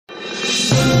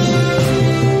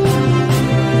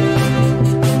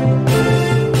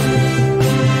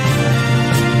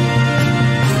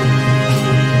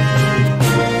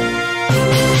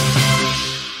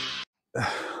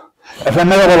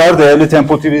Efendim merhabalar değerli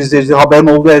Tempo TV izleyicileri. Haberin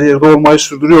olduğu her yerde olmayı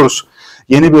sürdürüyoruz.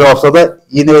 Yeni bir haftada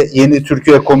yine yeni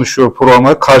Türkiye konuşuyor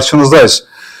programı karşınızdayız.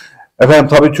 Efendim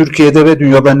tabii Türkiye'de ve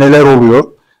dünyada neler oluyor?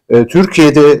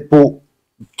 Türkiye'de bu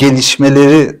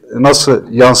gelişmeleri nasıl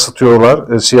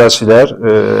yansıtıyorlar siyasiler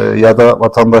ya da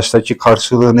vatandaştaki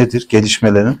karşılığı nedir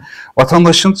gelişmelerin?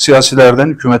 Vatandaşın siyasilerden,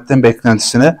 hükümetten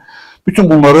beklentisine bütün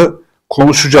bunları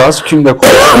konuşacağız. Kimle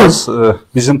konuşacağız?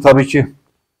 Bizim tabii ki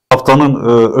haftanın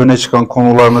öne çıkan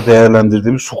konularını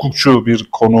değerlendirdiğimiz hukukçu bir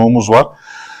konuğumuz var.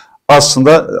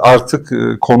 Aslında artık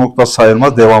konuk da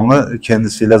sayılmaz, devamlı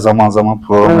kendisiyle zaman zaman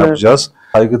program yapacağız.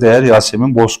 Saygıdeğer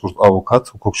Yasemin Bozkurt,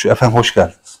 avukat, hukukçu. Efendim hoş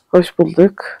geldiniz. Hoş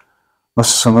bulduk.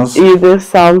 Nasılsınız? İyidir,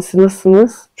 sağ olun. Siz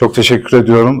nasılsınız? Çok teşekkür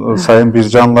ediyorum. Sayın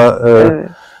Bircan'la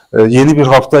yeni bir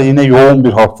hafta, yine yoğun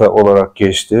bir hafta olarak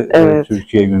geçti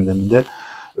Türkiye gündeminde.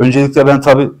 Öncelikle ben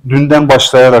tabii dünden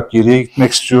başlayarak geriye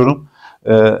gitmek istiyorum.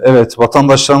 Evet,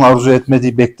 vatandaşların arzu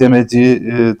etmediği,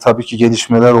 beklemediği tabii ki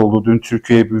gelişmeler oldu. Dün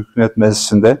Türkiye Büyük Millet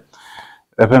Meclisi'nde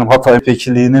efendim Hatay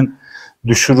vekilliğinin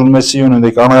düşürülmesi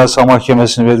yönündeki Anayasa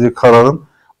Mahkemesi'nin verdiği kararın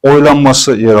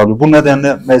oylanması yer alıyor. Bu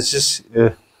nedenle meclis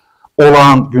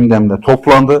olağan gündemde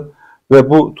toplandı ve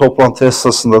bu toplantı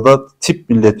esnasında da tip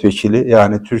milletvekili,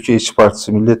 yani Türkiye İşçi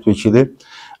Partisi milletvekili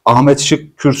Ahmet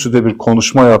Şık kürsüde bir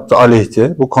konuşma yaptı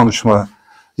aleyhte. Bu konuşmayı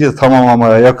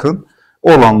tamamlamaya yakın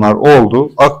olanlar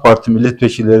oldu. AK Parti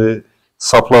milletvekilleri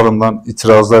saplarından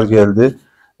itirazlar geldi.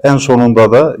 En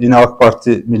sonunda da yine AK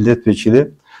Parti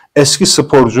milletvekili eski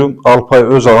sporcu Alpay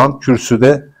Özalan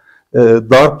kürsüde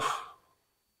darp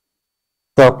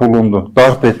bulundu.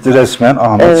 Darp etti resmen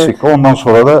Ahmet Şık. Ondan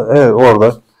sonra da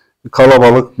orada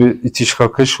kalabalık bir itiş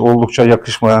kakış, oldukça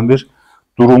yakışmayan bir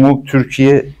durumu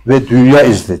Türkiye ve dünya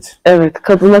izledi. Evet,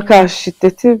 kadına karşı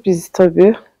şiddeti biz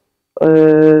tabii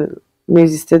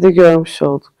mecliste de görmüş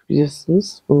olduk,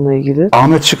 biliyorsunuz bununla ilgili.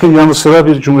 Ahmet Şık'ın yanı sıra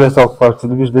bir Cumhuriyet Halk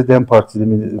Partili, bir de DEM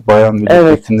Partili bayan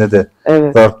milletvekiline de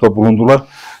darpta bulundular.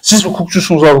 Siz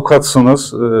hukukçusunuz,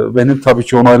 avukatsınız. Benim tabii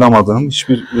ki onaylamadığım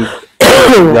hiçbir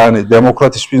yani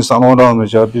demokrat hiçbir insan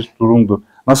onaylamayacağı bir durumdu.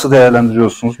 Nasıl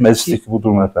değerlendiriyorsunuz meclisteki bu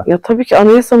durumu efendim? Ya tabii ki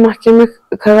Anayasa Mahkeme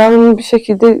kararının bir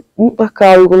şekilde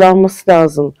mutlaka uygulanması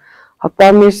lazım.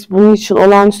 Hatta meclis bunun için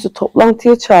olağanüstü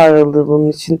toplantıya çağrıldı bunun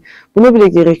için. Buna bile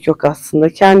gerek yok aslında.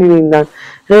 Kendiliğinden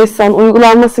resmen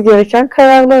uygulanması gereken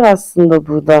kararlar aslında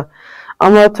burada.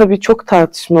 Ama tabii çok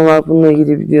tartışma var bununla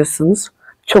ilgili, biliyorsunuz.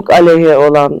 Çok aleyhe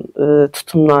olan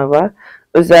tutumlar var.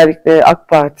 Özellikle AK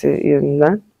Parti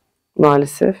yönünden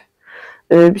maalesef.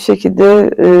 Bir şekilde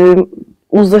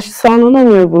uzlaşı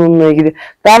sağlanamıyor bununla ilgili.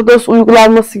 Daha doğrusu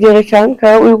uygulanması gereken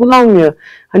karar uygulanmıyor.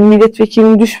 Hani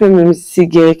milletvekilinin düşmemesi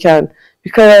gereken bir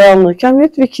karar alınırken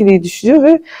milletvekili düşüyor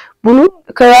ve bunun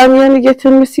kararın yerine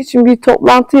getirilmesi için bir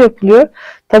toplantı yapılıyor.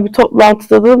 Tabii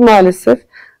toplantıda da maalesef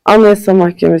Anayasa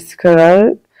Mahkemesi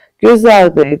kararı göz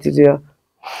ardı ediliyor.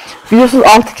 Biliyorsunuz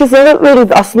 6 kez ara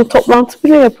verildi. Aslında toplantı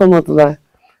bile yapamadılar.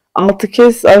 6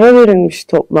 kez ara verilmiş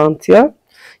toplantıya.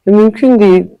 Mümkün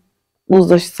değil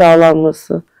uzlaşı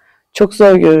sağlanması. Çok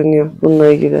zor görünüyor bununla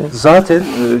ilgili. Zaten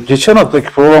geçen haftaki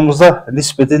programımızda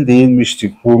nispeten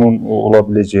değinmiştik bunun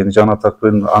olabileceğini. Can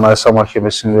Ataklı'nın Anayasa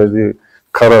Mahkemesi'nin verdiği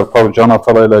karar, Can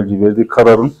Atalay'la ilgili verdiği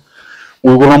kararın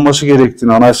uygulanması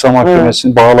gerektiğini, Anayasa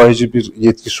Mahkemesi'nin bağlayıcı bir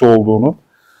yetkisi olduğunu,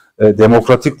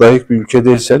 demokratik layık bir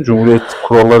ülkedeysen Cumhuriyet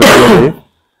kuralları gereği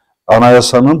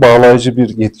anayasanın bağlayıcı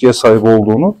bir yetkiye sahip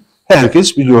olduğunu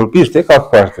herkes biliyor. Bir tek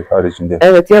AK Parti haricinde.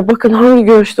 Evet, ya bakın hangi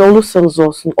görüşte olursanız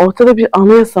olsun ortada bir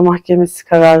Anayasa Mahkemesi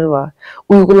kararı var.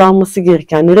 Uygulanması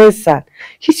gereken resmen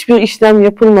hiçbir işlem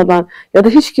yapılmadan ya da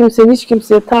hiç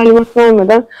kimseye talimat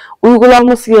vermeden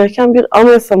uygulanması gereken bir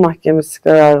Anayasa Mahkemesi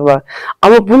kararı var.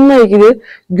 Ama bununla ilgili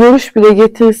görüş bile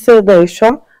getirilse dahi şu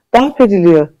an darp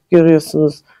ediliyor,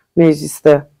 görüyorsunuz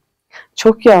mecliste.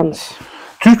 Çok yanlış.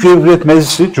 Türkiye Büyük Millet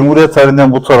Meclisi Cumhuriyet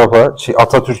tarihinden bu tarafa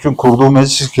Atatürk'ün kurduğu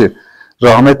meclis ki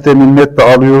rahmetle minnetle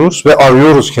alıyoruz ve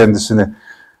arıyoruz kendisini.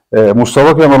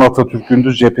 Mustafa Kemal Atatürk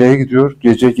gündüz cepheye gidiyor,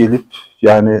 gece gelip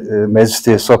yani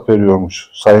mecliste hesap veriyormuş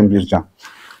Sayın Bircan.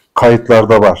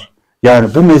 Kayıtlarda var. Yani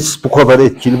bu meclis bu kadar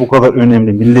etkili, bu kadar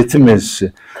önemli, milletin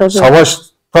meclisi. Tabii.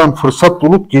 Savaştan fırsat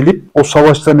bulup gelip o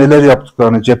savaşta neler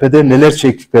yaptıklarını, cephede neler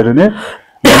çektiklerini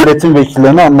milletin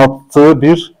vekillerine anlattığı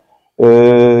bir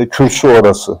kürsü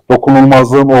orası.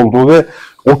 Dokunulmazlığın olduğu ve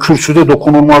o kürsüde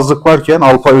dokunulmazlık varken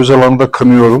Alpay Özalan'ı da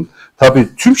kınıyorum. Tabii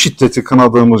tüm şiddeti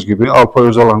kınadığımız gibi Alpay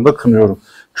Özalan'ı da kınıyorum.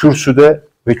 Kürsüde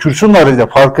ve kürsünün haricinde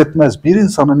fark etmez. Bir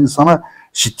insanın insana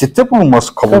şiddette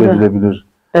bulunması kabul edilebilir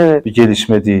bir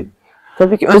gelişme değil.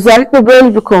 Tabii ki özellikle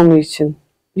böyle bir konu için.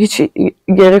 Hiç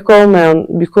gerek olmayan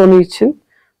bir konu için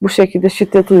bu şekilde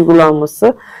şiddet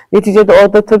uygulanması. Neticede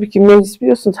orada tabii ki meclis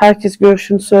biliyorsunuz herkes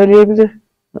görüşünü söyleyebilir.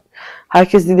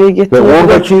 Herkes dile getirebilir. Ve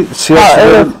oradaki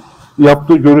siyasilerin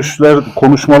yaptığı görüşler,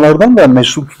 konuşmalardan da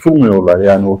meşru tutulmuyorlar.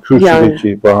 Yani o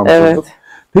kürsüdeki bağımsızlık. Evet.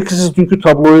 Peki siz dünkü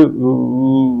tabloyu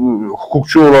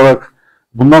hukukçu olarak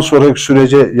bundan sonraki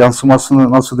sürece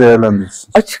yansımasını nasıl değerlendirirsiniz?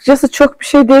 Açıkçası çok bir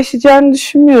şey değişeceğini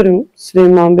düşünmüyorum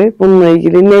Süleyman Bey bununla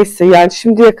ilgili. Neyse yani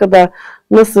şimdiye kadar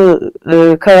nasıl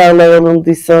kararlar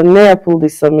alındıysa, ne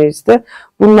yapıldıysa mecliste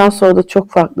bundan sonra da çok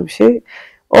farklı bir şey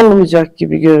olmayacak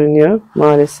gibi görünüyor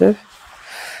maalesef.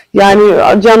 Yani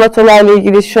Can Atalay'la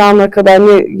ilgili şu ana kadar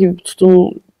ne gibi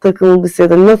tutum takıldıysa ya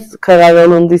da nasıl karar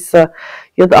alındıysa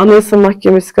ya da Anayasa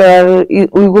Mahkemesi kararı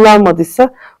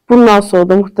uygulanmadıysa bundan sonra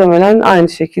da muhtemelen aynı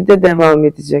şekilde devam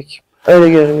edecek. Öyle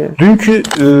görünüyor. Dünkü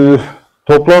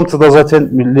toplantıda zaten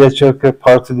Milliyetçi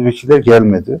Partili vekiller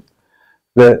gelmedi.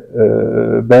 Ve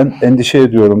ben endişe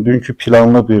ediyorum. Dünkü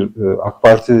planlı bir AK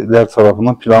Partiler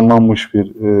tarafından planlanmış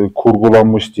bir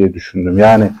kurgulanmış diye düşündüm.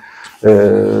 Yani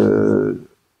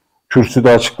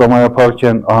kürsüde açıklama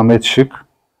yaparken Ahmet Şık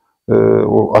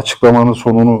o açıklamanın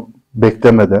sonunu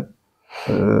beklemeden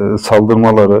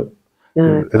saldırmaları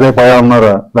ve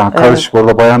bayanlara, yani karışık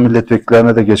orada bayan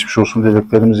milletvekillerine de geçmiş olsun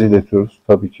dileklerimizi iletiyoruz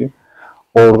tabii ki.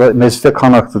 Orada mecliste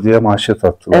kan aktı diye manşet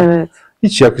attılar. Evet.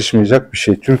 Hiç yakışmayacak bir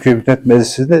şey. Türkiye Büyük Millet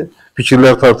Meclisi'nde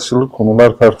fikirler tartışılır,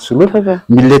 konular tartışılır. Tabii.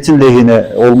 Milletin lehine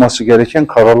olması gereken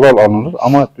kararlar alınır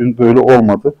ama dün böyle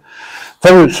olmadı.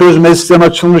 Tabii söz meclisten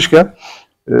açılmışken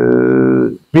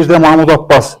bir de Mahmut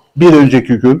Abbas bir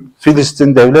önceki gün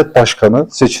Filistin Devlet Başkanı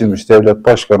seçilmiş Devlet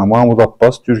Başkanı Mahmut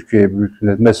Abbas Türkiye Büyük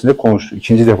Millet Meclisi'nde konuştu.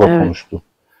 İkinci defa konuştu.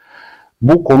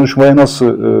 Bu konuşmayı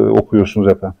nasıl okuyorsunuz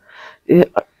efendim?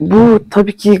 Bu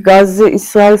tabii ki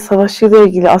Gazze-İsrail Savaşı ile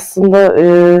ilgili aslında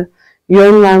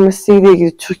yön vermesiyle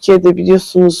ilgili Türkiye'de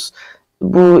biliyorsunuz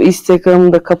bu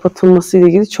Instagram'ın da kapatılması ile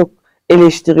ilgili çok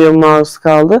eleştiriye maruz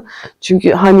kaldı.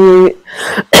 Çünkü hani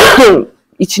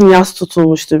için yas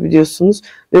tutulmuştu biliyorsunuz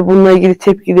ve bununla ilgili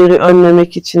tepkileri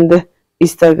önlemek için de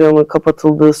Instagram'ın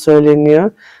kapatıldığı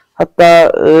söyleniyor.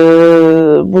 Hatta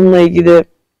bununla ilgili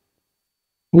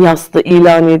yas da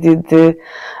ilan edildi.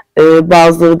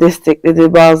 Bazıları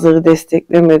destekledi, bazıları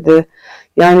desteklemedi.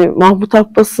 Yani Mahmut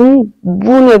Abbas'ın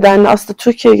bu nedenle aslında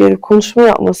Türkiye'ye gelip konuşma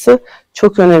yapması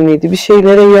çok önemliydi. Bir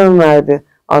şeylere yön verdi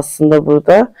aslında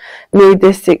burada. Neyi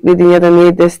desteklediğini ya da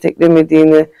neyi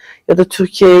desteklemediğini ya da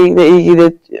Türkiye ile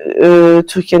ilgili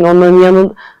Türkiye'nin onların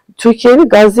yanında, Türkiye'nin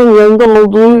Gazze'nin yanında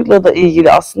olduğuyla da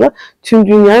ilgili aslında tüm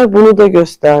dünyaya bunu da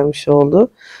göstermiş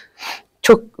oldu.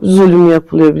 Çok zulüm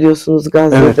yapılıyor biliyorsunuz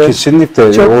Gazze'de. Evet,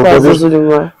 kesinlikle. Çok orada fazla zulüm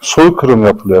var. Soykırım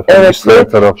yapılıyor. Evet, İsrail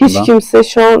tarafından. Hiç kimse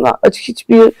şu an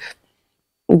hiçbir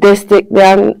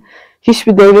destekleyen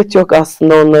hiçbir devlet yok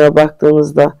aslında onlara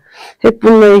baktığınızda. Hep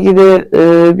bununla ilgili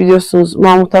biliyorsunuz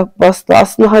Mahmut Abbas da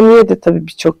aslında Haniye de tabii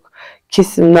birçok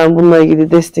kesimden bununla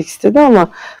ilgili destek istedi ama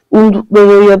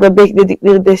umdukları ya da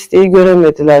bekledikleri desteği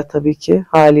göremediler tabii ki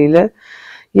haliyle.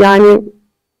 Yani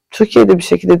Türkiye'de bir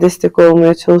şekilde destek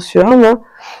olmaya çalışıyor ama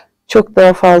çok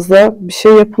daha fazla bir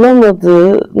şey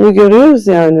yapılamadığını görüyoruz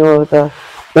yani orada.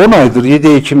 10 aydır 7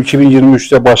 Ekim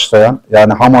 2023'te başlayan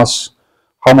yani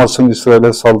Hamas'ın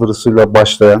İsrail'e saldırısıyla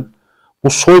başlayan bu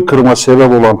soykırıma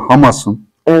sebep olan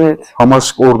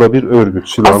Hamas orada bir örgüt,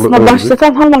 silahlı aslında örgüt.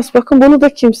 Başlatan Hamas, bakın bunu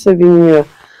da kimse bilmiyor.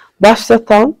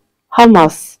 Başlatan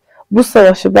Hamas. Bu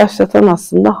savaşı başlatan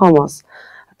aslında Hamas.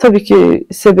 Tabii ki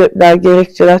sebepler,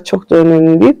 gerekçeler çok da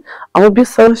önemli değil. Ama bir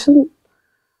savaşın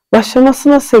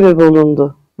başlamasına sebep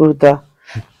olundu burada.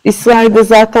 İsrail'de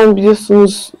zaten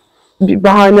biliyorsunuz bir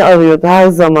bahane arıyordu her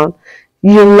zaman.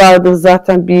 Yıllardır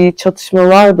zaten bir çatışma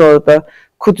vardı orada.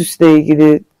 Kudüs'le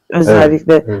ilgili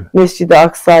özellikle Mescid-i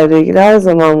Aksa ile ilgili her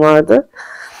zaman vardı.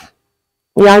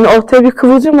 Yani ortaya bir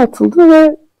kıvılcım atıldı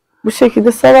ve bu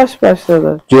şekilde savaş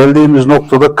başladı. Geldiğimiz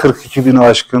noktada 42 bini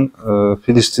aşkın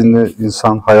Filistinli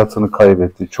insan hayatını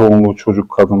kaybetti. Çoğunluğu çocuk,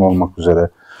 kadın olmak üzere.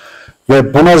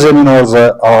 Ve buna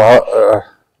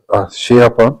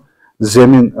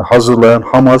zemin hazırlayan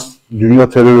Hamas dünya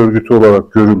terör örgütü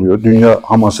olarak görülüyor. Dünya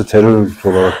Hamas'ı terör örgütü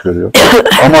olarak görüyor.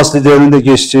 Hamas liderinin de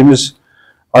geçtiğimiz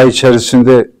ay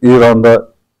içerisinde İran'da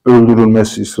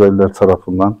öldürülmesi İsrailler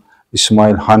tarafından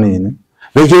İsmail Haniye'nin.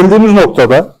 Ve geldiğimiz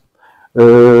noktada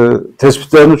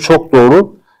tespitlerimiz çok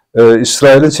doğru.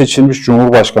 İsrail'in seçilmiş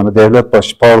Cumhurbaşkanı,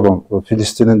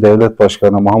 Filistin'in devlet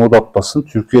başkanı Mahmut Abbas'ın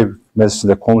Türkiye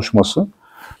Meclisi'nde konuşması,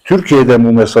 Türkiye'den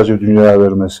bu mesajı dünyaya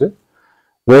vermesi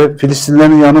ve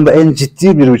Filistinlerin yanında en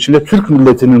ciddi bir biçimde Türk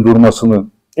milletinin durmasını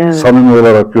samimi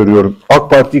olarak görüyorum. AK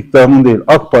Parti iktidarının değil,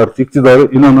 AK Parti iktidarı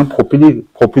inanın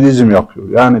popülizm yapıyor.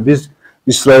 Yani biz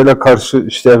İsrail'e karşı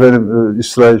işte efendim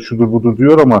İsrail şudur budur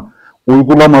diyor ama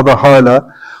uygulamada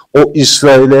hala o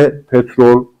İsrail'e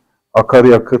petrol,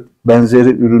 akaryakıt, benzeri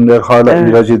ürünler hala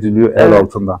ihraç ediliyor el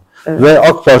altından. Ve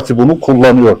AK Parti bunu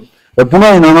kullanıyor. Ve buna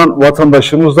inanan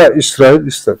vatandaşımız da İsrail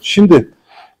ister. Şimdi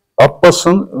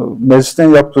Abbas'ın meclisten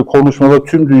yaptığı konuşmada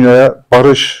tüm dünyaya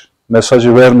barış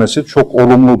mesajı vermesi çok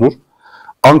olumludur.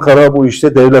 Ankara bu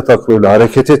işte devlet aklıyla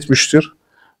hareket etmiştir.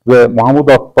 Ve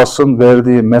Mahmut Abbas'ın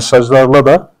verdiği mesajlarla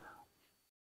da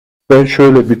ben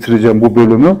şöyle bitireceğim bu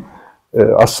bölümü.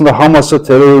 Aslında Hamas'ı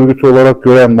terör örgütü olarak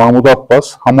gören Mahmut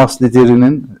Abbas, Hamas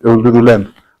liderinin öldürülen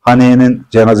Haniye'nin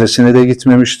cenazesine de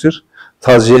gitmemiştir.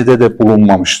 Taziyede de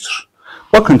bulunmamıştır.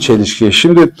 Bakın çelişkiye.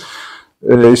 Şimdi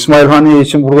İsmail Haniye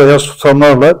için burada yas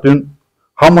tutanlarla dün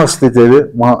Hamas lideri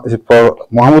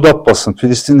Mahmut Abbas'ın,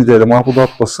 Filistin lideri Mahmut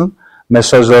Abbas'ın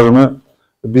mesajlarını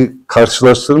bir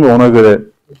karşılaştırın ve ona göre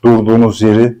durduğunuz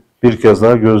yeri bir kez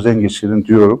daha gözden geçirin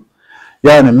diyorum.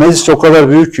 Yani meclis o kadar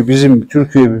büyük ki bizim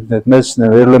Türkiye Büyük Millet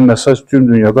Meclisi'ne verilen mesaj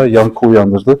tüm dünyada yankı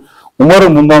uyandırdı.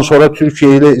 Umarım bundan sonra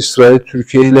Türkiye ile İsrail,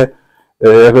 Türkiye ile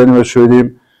efendime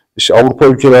söyleyeyim işte Avrupa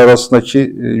ülkeleri arasındaki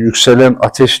yükselen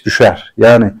ateş düşer.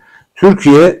 Yani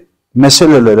Türkiye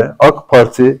meselelere AK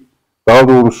Parti, daha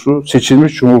doğrusu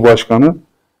seçilmiş Cumhurbaşkanı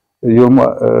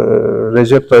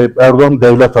Recep Tayyip Erdoğan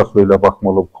devlet aklıyla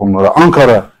bakmalı bu konulara.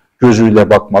 Ankara gözüyle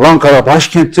bakmalı. Ankara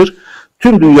başkenttir.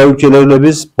 Tüm dünya ülkeleriyle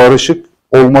biz barışık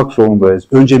olmak zorundayız.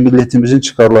 Önce milletimizin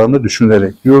çıkarlarını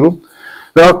düşünerek diyorum.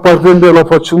 Ve AK Parti'den de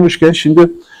laf açılmışken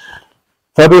şimdi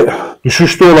tabii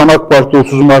düşüşte olan AK Parti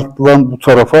 30 Mart'tan bu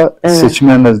tarafa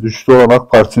seçmenler düşüşte olan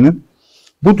AK Parti'nin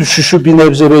bu düşüşü bir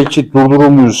nebze belki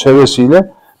durdurulmuyoruz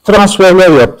hevesiyle transferler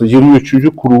yaptı 23.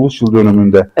 kuruluş yıl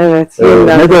dönümünde. Evet.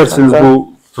 Ne dersiniz bu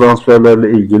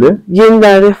transferlerle ilgili?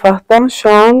 Yeniden Refah'tan şu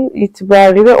an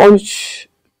itibariyle 13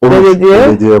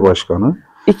 belediye başkanı.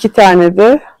 2 tane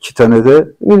de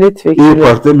milletvekili. İYİ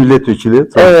Parti'de milletvekili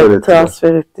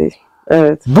transfer etti.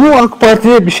 Evet. Bu AK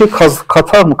Parti'ye bir şey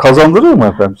katar mı, kazandırır mı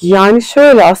efendim? Yani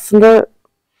şöyle aslında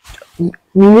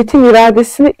milletin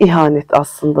iradesine ihanet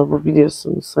aslında bu,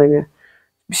 biliyorsunuz hani.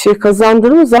 Bir şey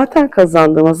kazandırır mı? Zaten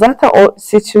kazandırmaz. Zaten o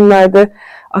seçimlerde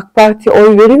AK Parti'ye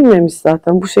oy verilmemiş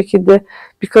zaten. Bu şekilde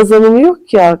bir kazanımı yok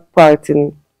ki AK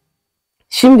Parti'nin.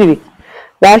 Şimdilik.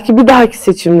 Belki bir dahaki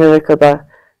seçimlere kadar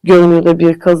görünürde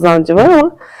bir kazancı var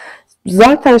ama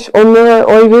zaten onlara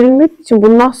oy verilmediği için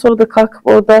bundan sonra da kalkıp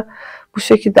orada bu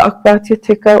şekilde AK Parti'ye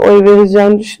tekrar oy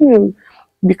vereceğini düşünmüyorum.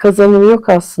 Bir kazanımı yok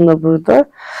aslında burada.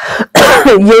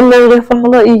 Yeniden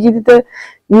Refah'la ilgili de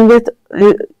millet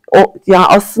yani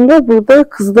aslında burada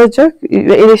kızılacak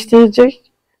ve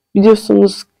eleştirecek,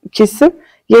 biliyorsunuz, kesim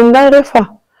Yeniden Refah.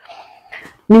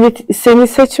 Millet seni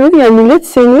seçmedi, yani millet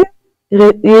seni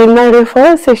Yeniden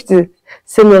Refah'a seçti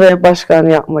seni oraya başkan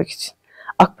yapmak için.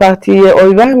 AK Parti'ye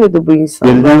oy vermedi bu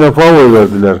insanlar. Yeniden Refah'a oy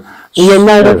verdiler.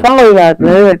 Yeniden Refah'a oy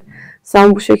verdiler, evet.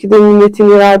 Sen bu şekilde milletin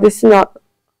iradesini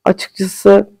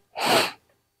açıkçası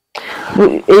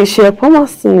bu şey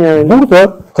yapamazsın yani.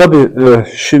 Burada tabii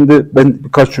şimdi ben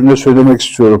birkaç cümle söylemek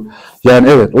istiyorum. Yani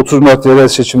evet 30 Mart yerel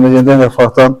seçimde Yeniden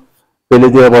Refah'tan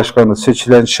belediye başkanı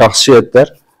seçilen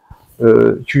şahsiyetler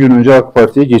 2 gün önce AK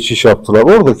Parti'ye geçiş yaptılar.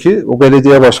 Oradaki o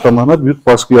belediye başkanlarına büyük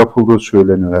baskı yapıldığı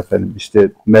söyleniyor efendim.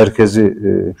 İşte merkezi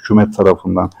hükümet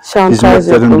tarafından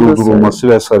hizmetlerin durdurulması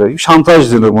vesaire.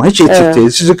 Şantaj denir bu. Hiç etik değil.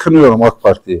 Sizi kınıyorum AK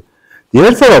Parti'yi.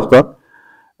 Diğer taraftan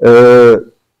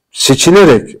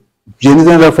seçilerek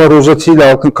Yeniden Refah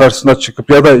rozetiyle halkın karşısına çıkıp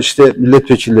ya da işte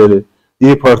milletvekilleri,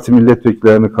 İYİ Parti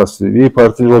milletvekillerini kastediyor. İYİ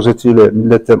Parti rozetiyle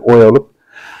milletten oy alıp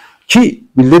ki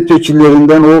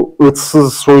milletvekillerinden o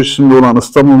ıtsız soy isimli olan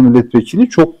İstanbul milletvekili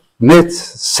çok net,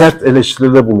 sert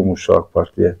eleştirilerde bulunmuş AK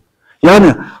Parti'ye.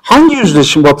 Yani hangi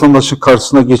yüzleşim vatandaşın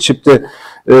karşısına geçip de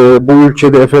bu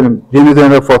ülkede efendim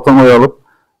Yeniden Refah'tan oy alıp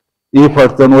İYİ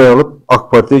Parti'den oy alıp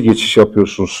AK Parti'ye geçiş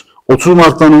yapıyorsunuz? 30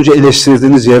 Mart'tan önce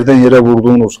eleştirdiğiniz, yerden yere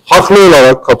vurduğunuz, haklı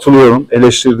olarak katılıyorum,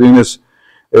 eleştirdiğiniz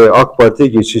AK Parti'ye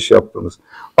geçiş yaptınız.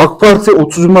 AK Parti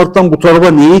 30 Mart'tan bu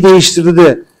tarafa neyi değiştirdi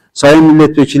de sayın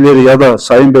milletvekilleri ya da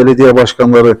sayın belediye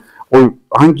başkanları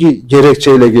hangi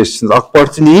gerekçeyle geçtiniz? AK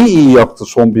Parti neyi iyi yaptı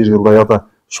son 1 yılda ya da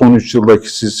son 3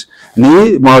 yıldaki siz?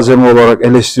 Neyi malzeme olarak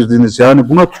eleştirdiniz? Yani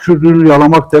buna tükürdüğünü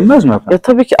yalamak denmez mi efendim? Ya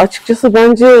tabii ki açıkçası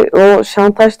bence o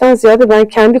şantajdan ziyade ben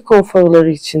kendi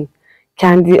konforları için,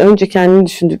 önce kendini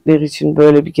düşündükleri için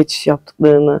böyle bir geçiş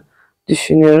yaptıklarını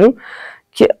düşünüyorum.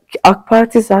 Ki AK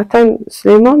Parti zaten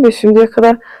Süleyman Bey şimdiye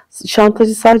kadar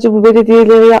şantajı sadece bu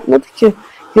belediyelere yapmadı ki.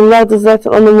 Yıllardır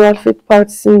zaten ana muhalefet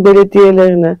partisinin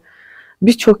belediyelerine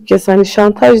birçok kez hani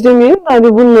şantaj demeyelim hani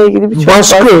bununla ilgili birçok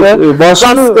baskı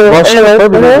evet,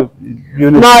 tabii.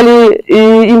 mali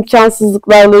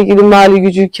imkansızlıklarla ilgili, mali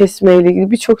gücü kesmeyle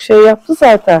ilgili birçok şey yaptı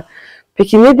zaten.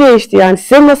 Peki ne değişti? Yani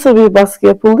size nasıl bir baskı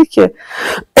yapıldı ki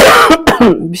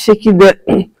bir şekilde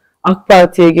AK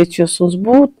Parti'ye geçiyorsunuz?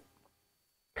 Bu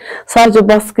sadece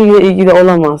baskıyla ilgili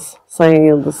olamaz Sayın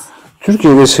Yıldız.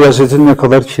 Türkiye'de siyasetin ne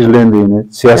kadar kirlendiğini,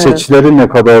 siyasetçilerin ne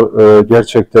kadar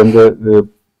gerçekten de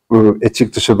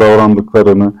etik dışı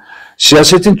davrandıklarını,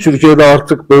 siyasetin Türkiye'de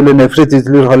artık böyle nefret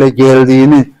edilir hale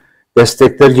geldiğini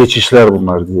destekler geçişler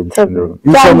bunlar diye düşünüyorum.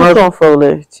 İnsanlar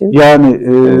konforları için. Yani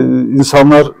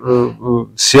insanlar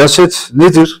siyaset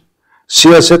nedir?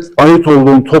 Siyaset ait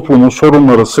olduğun toplumun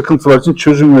sorunları, sıkıntılar için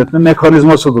çözüm üretme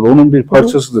mekanizmasıdır. Onun bir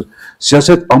parçasıdır.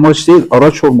 Siyaset amaç değil,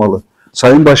 araç olmalı.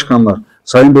 Sayın başkanlar,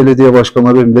 sayın belediye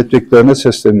başkanları ve milletvekillerine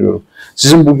sesleniyorum.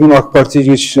 Sizin bugün AK Parti'ye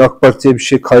geçişin AK Parti'ye bir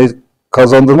şey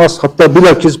kazandırmaz. Hatta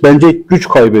bilakis bence güç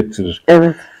kaybettirir.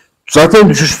 Evet. Zaten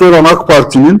düşüşte olan AK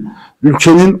Parti'nin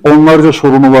ülkenin onlarca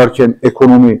sorunu varken,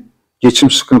 ekonomi, geçim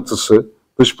sıkıntısı,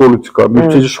 dış politika,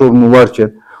 mülteci sorunu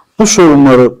varken bu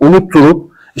sorunları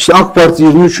unutturup işte AK Parti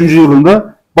 23.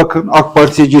 yılında bakın AK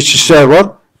Parti'ye geçişler var.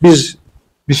 Biz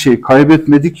bir şey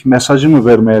kaybetmedik mesajı mı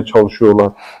vermeye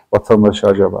çalışıyorlar vatandaşa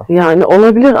acaba? Yani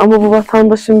olabilir ama bu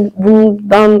vatandaşın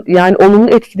bundan yani olumlu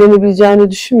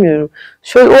etkilenebileceğini düşünmüyorum.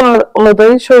 Şöyle o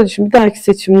adayın şöyle düşün. Bir dahaki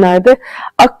seçimlerde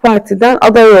AK Parti'den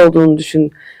aday olduğunu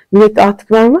düşün. Millet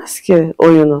artık vermez ki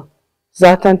oyunu.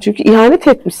 Zaten çünkü ihanet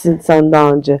etmişsin sen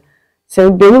daha önce.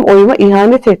 Sen benim oyuma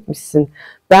ihanet etmişsin.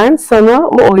 Ben sana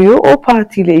o oyu o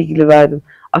partiyle ilgili verdim.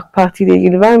 AK Parti ile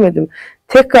ilgili vermedim.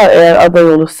 Tekrar eğer aday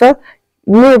olursa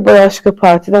ne başka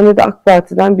partiden ne de AK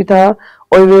Parti'den bir daha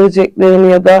oy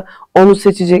vereceklerini ya da onu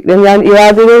seçeceklerini, yani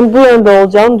iradelerin bu yönde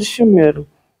olacağını düşünmüyorum.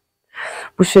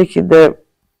 Bu şekilde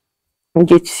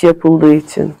geçiş yapıldığı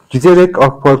için. Giderek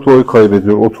AK Parti oy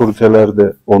kaybediyor. Otoriteler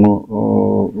de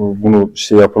bunu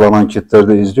işte yapılan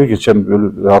anketlerde izliyor. Geçen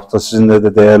hafta sizinle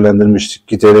de değerlendirmiştik.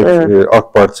 Giderek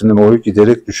AK Parti'nin oyu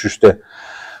giderek düşüşte.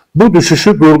 Bu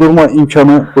düşüşü durdurma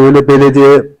imkanı öyle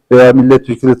belediye veya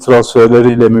milletvekili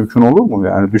transferleriyle mümkün olur mu?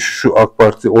 Yani düşüşü AK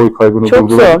Parti oy kaybını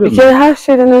durdurabilir mi? Çok zor. Bir kere her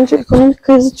şeyden önce ekonomik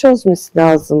krizi çözmesi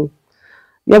lazım.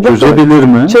 Ya çözebilir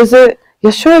mi?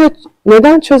 Ya şöyle,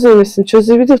 neden çözemesin?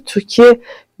 Çözebilir. Türkiye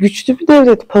güçlü bir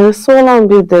devlet, parası olan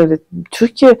bir devlet.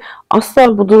 Türkiye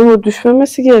asla bu duruma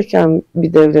düşmemesi gereken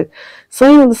bir devlet.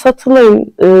 Sayın Yıldız,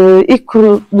 hatırlayın ilk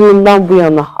kurulduğundan bu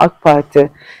yana AK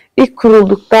Parti. İlk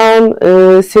kurulduktan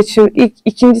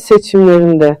ikinci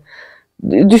seçimlerinde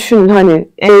düşünün, hani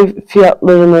ev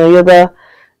fiyatlarını ya da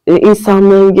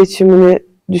insanların geçimini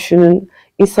düşünün.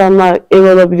 İnsanlar ev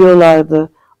alabiliyorlardı,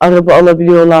 araba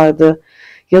alabiliyorlardı.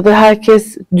 Ya da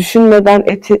herkes düşünmeden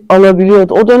eti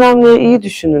alabiliyordu. O dönemleri iyi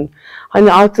düşünün.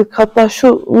 Hani artık hatta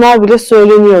şunlar bile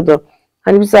söyleniyordu.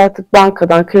 Hani biz artık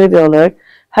bankadan kredi alarak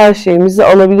her şeyimizi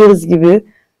alabiliriz gibi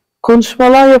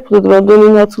konuşmalar yapılıyordu. Ben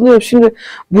dönemi hatırlıyorum. Şimdi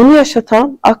bunu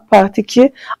yaşatan AK Parti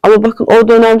ki, ama bakın o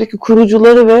dönemdeki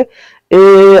kurucuları ve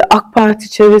AK Parti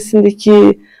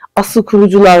çevresindeki asıl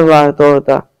kurucular vardı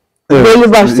orada. Evet,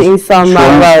 belli başlı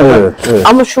insanlar vardı. Evet.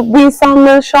 Ama bu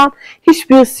insanların şu an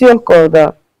hiçbirisi yok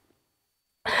orada.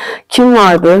 Kim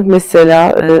vardı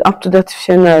mesela? Abdülhatif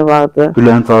Şener vardı.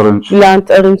 Bülent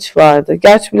Arınç vardı.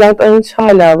 Gerçi Bülent Arınç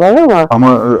hala var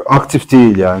ama aktif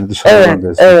değil yani, dışarıdan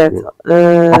destekliyor.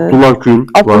 Evet.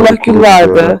 Abdullah Gül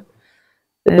vardı.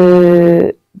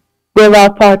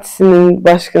 Deva Partisi'nin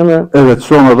başkanı. Evet,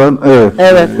 sonradan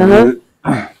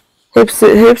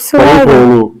hepsi vardı.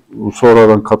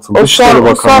 Sonradan katıldı. O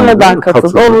sonradan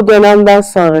katıldı. O bu dönemden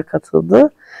sonra katıldı.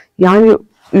 Yani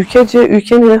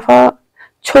ülkenin refahı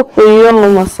çok da iyi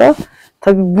olmasa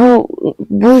tabii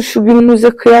bu şu günümüze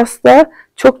kıyasla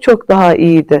çok daha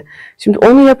iyiydi. Şimdi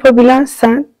onu yapabilen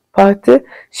sen, parti,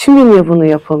 şimdi niye bunu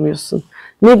yapamıyorsun?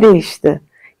 Ne değişti?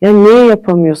 Yani niye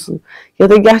yapamıyorsun? Ya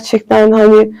da gerçekten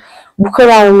hani bu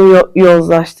kadar mı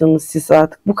yozlaştınız siz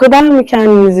artık? Bu kadar mı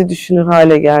kendinizi düşünür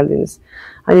hale geldiniz?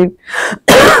 Hani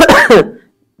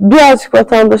birazcık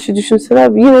vatandaşı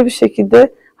düşünseler yine bir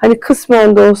şekilde hani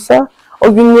kısmen de olsa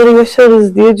o günleri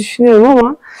yaşarız diye düşünüyorum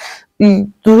ama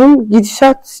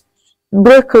gidişat,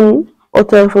 bırakın o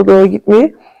tarafa doğru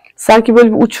gitmeyi, sanki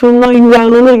böyle bir uçurumdan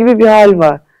yuvarlanır gibi bir hal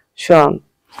var şu an.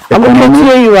 Ama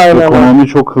kötüye yuvarlanır. Ekonomi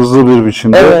çok hızlı bir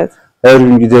biçimde her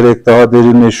gün giderek daha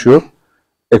derinleşiyor.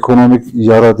 Ekonomik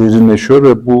yara derinleşiyor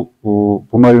ve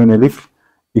buna yönelik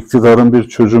iktidarın bir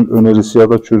çözüm önerisi ya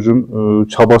da çözüm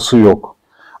çabası yok.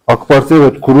 AK Parti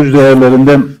kurucu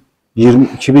değerlerinden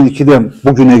 2002'den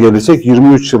bugüne gelirsek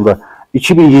 23 yılda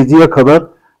 2007'ye kadar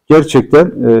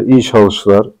gerçekten iyi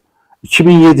çalıştılar.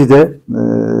 2007'de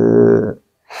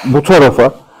bu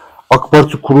tarafa AK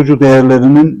Parti kurucu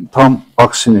değerlerinin tam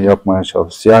aksini yapmaya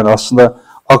çalıştı. Yani aslında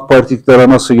AK Parti iktidara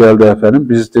nasıl geldi efendim?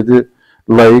 Biz dedi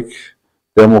laik,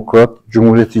 demokrat,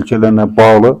 cumhuriyet ilkelerine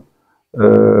bağlı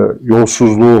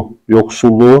yolsuzluğu,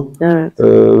 yoksulluğu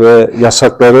ve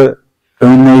yasakları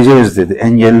önleyeceğiz dedi,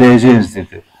 engelleyeceğiz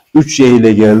dedi. 3Y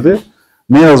ile geldi.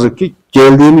 Ne yazık ki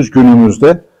geldiğimiz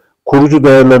günümüzde kurucu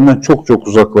değerlerinden çok çok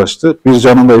uzaklaştı.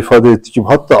 Bircan'ın da ifade ettiği gibi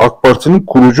hatta AK Parti'nin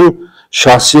kurucu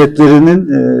şahsiyetlerinin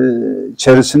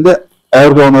içerisinde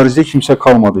Erdoğan harici kimse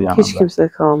kalmadı yanında. Hiç kimse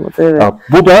kalmadı, evet. Ya,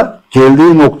 bu da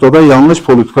geldiği noktada yanlış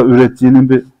politika ürettiğinin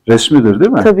bir resmidir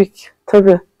değil mi? Tabii ki,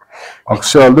 tabii.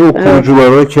 Aksi halde o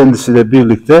kurucularla kendisiyle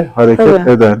birlikte hareket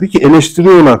ederdi ki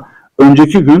eleştiriyorlar.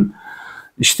 Önceki gün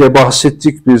işte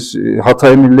bahsettik biz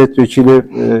Hatay milletvekili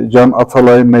Can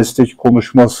Atalay'ın mesleki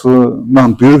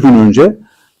konuşmasından bir gün önce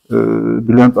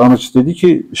Bülent Arınç dedi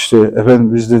ki işte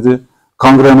efendim biz dedi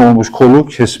kangren olmuş kolu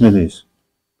kesmeliyiz.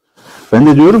 Ben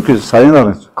de diyorum ki Sayın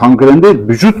Arınç kangren değil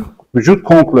vücut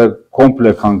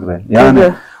komple kangren.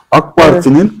 Yani AK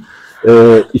Parti'nin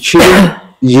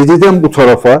 2007'den bu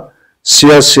tarafa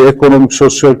siyasi, ekonomik,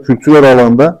 sosyal, kültürel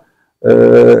alanda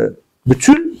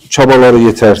bütün çabaları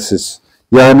yetersiz.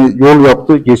 Yani yol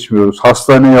yaptı, geçmiyoruz.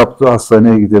 Hastane yaptı,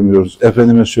 hastaneye gidemiyoruz.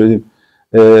 Efendime söyleyeyim,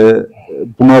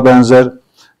 buna benzer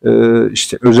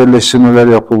işte özelleştirmeler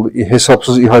yapıldı,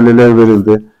 hesapsız ihaleler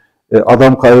verildi,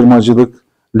 adam kayırmacılık,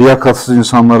 liyakatsız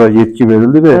insanlara yetki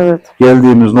verildi ve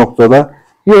geldiğimiz noktada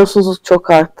yolsuzluk çok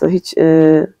arttı. Hiç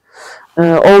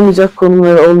olmayacak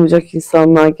konumlara olmayacak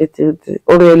insanlar getirdi.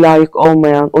 Oraya layık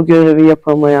olmayan, o görevi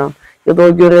yapamayan ya da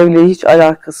o görevle hiç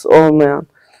alakası olmayan.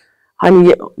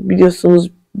 Hani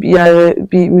biliyorsunuz bir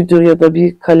yere bir müdür ya da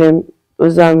bir kalem,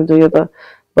 özel müdür ya da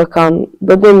bakan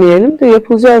da demeyelim de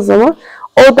yapılacağı zaman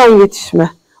oradan yetişme.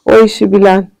 O işi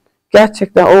bilen,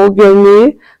 gerçekten o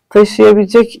gömleği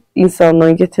taşıyabilecek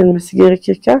insanların getirilmesi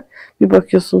gerekirken bir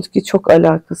bakıyorsunuz ki çok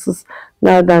alakasız,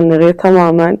 nereden nereye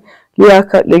tamamen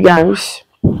liyakatle gelmiş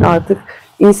artık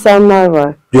insanlar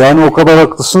var. Yani o kadar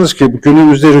haklısınız ki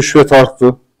günümüzde rüşvet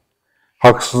arttı.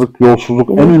 Haksızlık,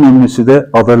 yolsuzluk, en önemlisi de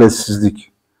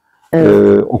adaletsizlik.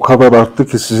 O kadar arttı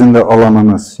ki sizin de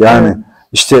alanınız. Yani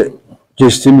işte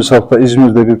geçtiğimiz hafta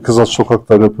İzmir'de bir kıza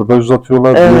sokakta röportaj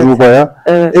uzatıyorlar. Dilruba'ya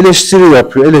eleştiri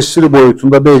yapıyor. Eleştiri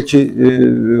boyutunda belki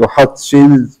had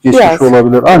şeyini geçmiş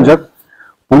olabilir. Ancak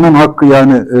bunun hakkı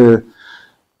yani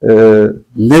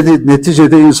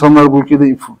neticede insanlar bu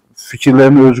ülkede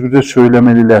fikirlerini özgürce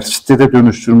söylemeliler. Şiddete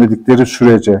dönüştürmedikleri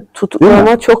sürece.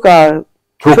 Tutuklama çok ağır.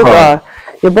 Çok ağır.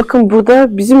 Ya bakın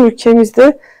burada bizim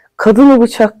ülkemizde kadını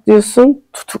bıçaklıyorsun,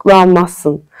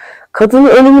 tutuklanmazsın. Kadını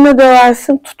ölümüne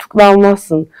döversin,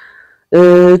 tutuklanmazsın.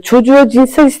 Çocuğa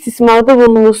cinsel istismarda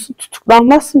bulunursun,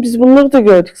 tutuklanmazsın. Biz bunları da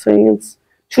gördük Sayın Yıldız.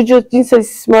 Çocuğa cinsel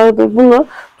istismarda bulunur,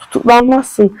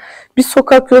 tutuklanmazsın. Bir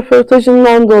sokak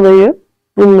röportajından dolayı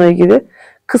bununla ilgili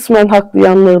kısmen haklı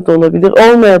yanları da olabilir,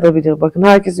 olmayabilir. Bakın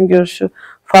herkesin görüşü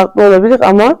farklı olabilir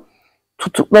ama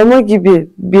tutuklama gibi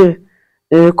bir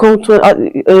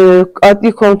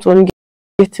adli kontrolün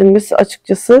getirilmesi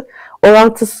açıkçası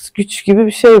orantısız güç gibi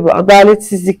bir şey bu.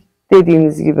 Adaletsizlik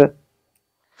dediğiniz gibi.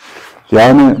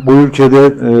 Yani bu ülkede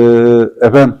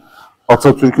efendim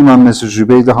Atatürk'ün annesi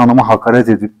Zübeyde Hanım'a hakaret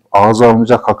edip ağza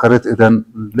alınacak hakaret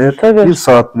edenler bir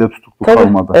saat bile tutuklu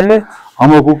kalmadı. Evet.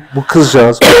 Ama bu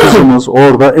kızcağız, bu kızımız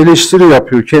orada eleştiri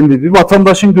yapıyor. Kendi bir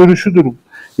vatandaşın görüşüdür.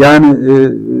 Yani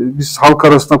biz halk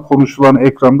arasında konuşulan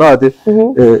ekranda hadi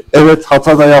evet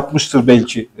hata da yapmıştır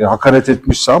belki hakaret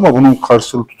etmişse ama bunun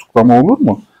karşılığı tutuklama olur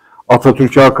mu?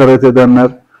 Atatürk'e hakaret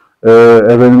edenler,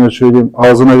 efendime söyleyeyim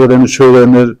ağzına geleni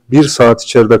söyleyenler bir saat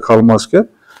içeride kalmazken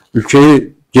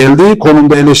ülkeyi geldiği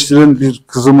konumda eleştiren bir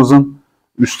kızımızın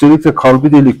üstelik de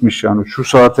kalbi delikmiş yani şu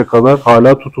saate kadar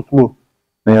hala tutuklu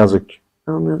ne yazık ki.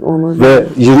 Ve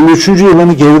 23.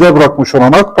 yılını geride bırakmış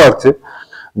olan AK Parti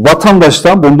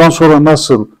vatandaştan bundan sonra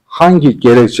nasıl, hangi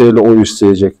gerekçeyle oy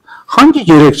isteyecek? Hangi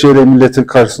gerekçeyle milletin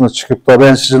karşısına çıkıp da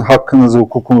ben sizin hakkınızı,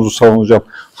 hukukunuzu savunacağım?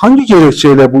 Hangi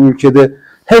gerekçeyle bu ülkede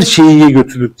her şeyi iyi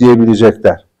götürdük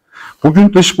diyebilecekler?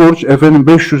 Bugün dış borç efendim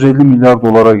 550 milyar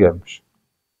dolara gelmiş.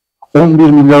 11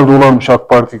 milyar dolarmış AK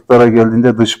Parti iktidara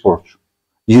geldiğinde dış borç.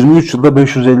 23 yılda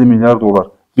 550 milyar dolar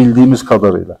bildiğimiz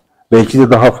kadarıyla. Belki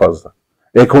de daha fazla.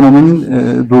 Ekonominin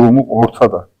durumu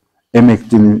ortada.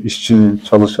 Emeklinin, işçinin,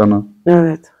 çalışanın.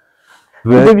 Evet.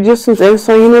 Ve bir de biliyorsunuz en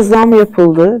son yine zam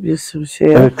yapıldı bir sürü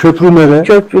şeye. Evet,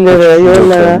 köprülere,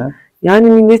 yollara.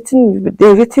 Yani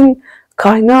devletin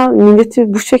kaynağı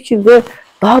milleti bu şekilde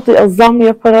daha da zam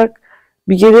yaparak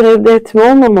bir gelir elde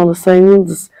etme olmamalı Sayın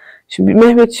Yıldız. Şimdi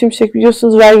Mehmet Şimşek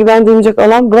biliyorsunuz vergilendirilmeyecek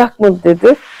alan bırakmadı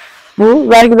dedi.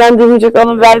 Bu vergilendirilmeyecek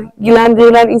ama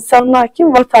vergilendirilen insanlar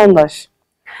kim? Vatandaş.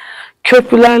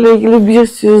 Köprülerle ilgili bir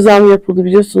sürü zam yapıldı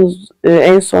biliyorsunuz.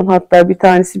 En son hatta bir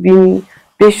tanesi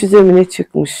 1500'e mi ne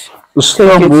çıkmış?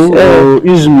 İstanbul,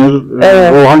 İzmir,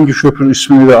 o hangi köprünün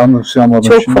ismini de anımsayamadım.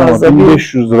 Çok şimdi fazla. Ama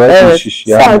 1500 lira geçiş.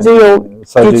 Yani, sadece yol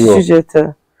geçiş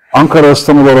ücreti. Ankara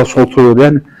İstanbul arası otoyol.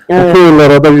 Yani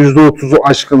otoyollara da %30'u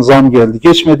aşkın zam geldi.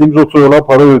 Geçmediğimiz otoyola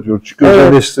para ödüyoruz. Çünkü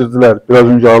özelleştirdiler. Biraz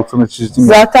önce altını çizdim.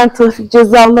 Zaten trafik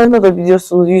cezalarına da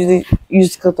biliyorsunuz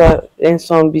 %100 kadar en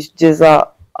son bir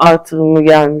ceza artırımı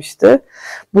gelmişti.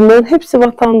 Bunların hepsi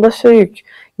vatandaşa yük.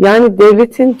 Yani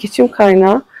devletin geçim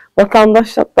kaynağı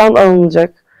vatandaştan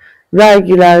alınacak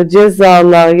vergiler,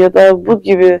 cezalar ya da bu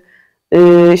gibi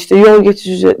işte yol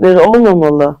geçiş ücretleri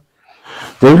olmamalı.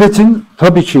 Devletin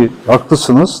tabii ki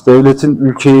haklısınız. Devletin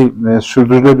ülkeyi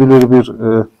sürdürülebilir bir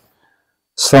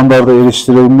standarda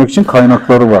eriştirebilmek için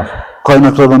kaynakları var.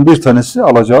 Kaynaklardan bir tanesi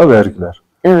alacağı vergiler.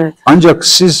 Evet. Ancak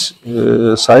siz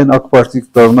Sayın AK Parti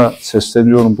iktidarına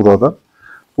sesleniyorum burada.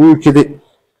 Bu ülkede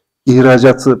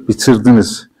ihracatı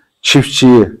bitirdiniz.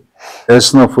 Çiftçiyi,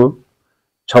 esnafı,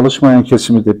 çalışmayan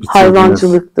kesimi de bitirdiniz.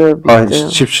 Hayvancılık da bitti.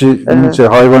 Çiftçi,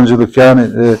 hayvancılık yani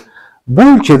bu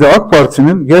ülkede AK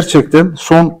Parti'nin gerçekten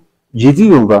son 7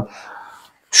 yılda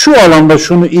şu alanda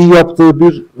şunu iyi yaptığı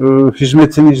bir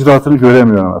hizmetin icraatını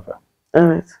göremiyorum efendim.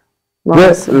 Evet.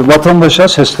 Maalesef. Ve vatandaşa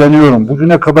sesleniyorum.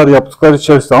 Bugüne kadar yaptıkları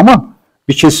içerisinde ama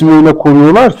bir kesimi öyle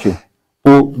koruyorlar ki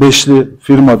bu beşli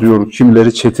firma diyor,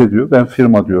 kimileri çete diyor, ben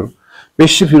firma diyorum.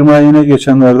 Beşli firmaya yine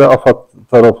geçenlerde AFAD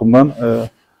tarafından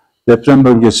deprem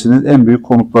bölgesinin en büyük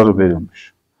konutları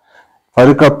verilmiş.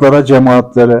 Tarikatlara,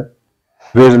 cemaatlere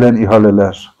verilen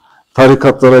ihaleler,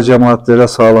 tarikatlara, cemaatlere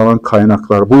sağlanan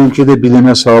kaynaklar bu ülkede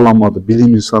bilime sağlanmadı,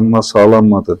 bilim insanına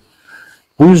sağlanmadı.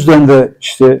 Bu yüzden de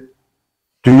işte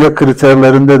dünya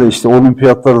kriterlerinde de işte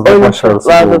olimpiyatlarda da başarısız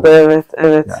oldu. Da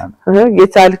evet. Yani.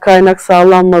 Yeterli kaynak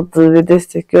sağlanmadığı ve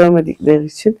destek görmedikleri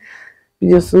için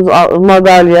biliyorsunuz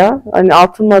madalya, hani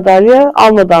altın madalya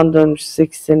almadan dönmüş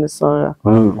 8 sene sonra.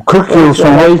 40 yıl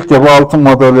sonra ilk defa altın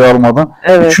madalya almadan.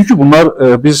 Çünkü bunlar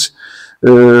biz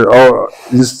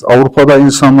Avrupa'da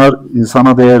insanlar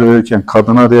insana değer verirken,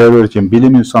 kadına değer verirken,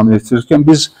 bilim insanı yetiştirirken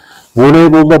biz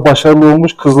voleybolda başarılı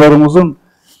olmuş kızlarımızın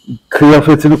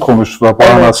kıyafetini konuştular.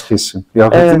 Bağnaz kesim.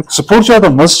 Kıyafetini. Sporcu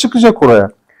adam nasıl çıkacak oraya?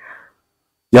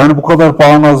 Yani bu kadar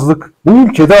bağnazlık, bu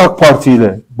ülkede AK Parti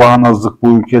ile bağnazlık bu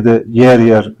ülkede yer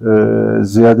yer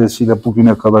ziyadesiyle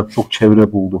bugüne kadar çok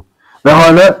çevre buldu. Ve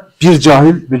hala bir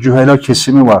cahil ve cühela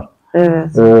kesimi var.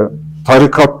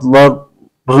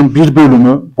 Tarikatların bir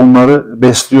bölümü bunları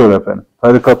besliyor efendim.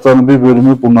 Tarikatların bir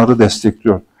bölümü bunları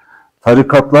destekliyor.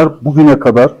 Tarikatlar bugüne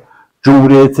kadar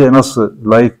Cumhuriyete nasıl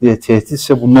laikliğe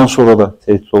tehditse bundan sonra da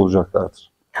tehdit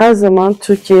olacaklardır. Her zaman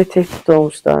Türkiye'ye tehdit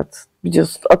olmuşlardı.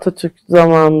 Biliyorsunuz Atatürk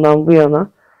zamanından bu yana.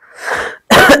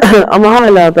 Ama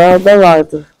hala da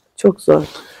vardı. Çok zor.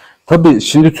 Tabii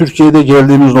şimdi Türkiye'de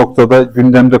geldiğimiz noktada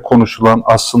gündemde konuşulan,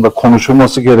 aslında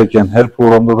konuşulması gereken, her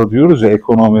programda da diyoruz ya,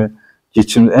 ekonomi,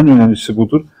 geçim en önemlisi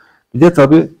budur. Bir de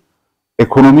tabii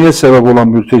ekonomiye sebep olan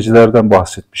mültecilerden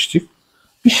bahsetmiştik.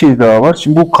 Bir şey daha var.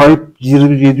 Şimdi bu kayıp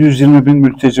 720 bin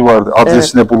mülteci vardı.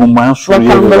 Adresine bulunmayan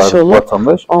Suriyeli vardı.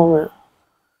 Vatandaş.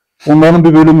 Onların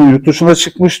bir bölümü yurt dışına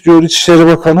çıkmış diyor İçişleri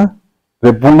Bakanı.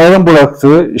 Ve bunların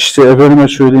bıraktığı işte efendime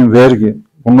söyleyeyim vergi,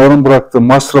 bunların bıraktığı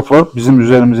masraflar bizim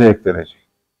üzerimize eklenecek.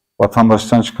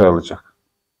 Vatandaştan çıkarılacak.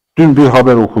 Dün bir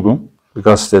haber okudum bir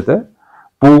gazetede.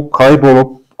 Bu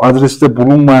kaybolup adreste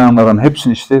bulunmayanların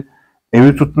hepsini işte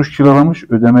evi tutmuş, kiralamış,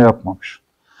 ödeme yapmamış.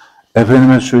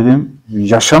 Efendime söyleyeyim,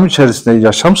 yaşam içerisinde,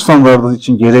 yaşam standartı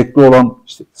için gerekli olan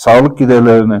işte sağlık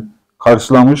giderlerini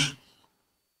karşılamış,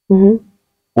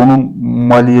 onun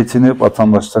maliyetini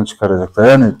vatandaştan çıkaracaklar.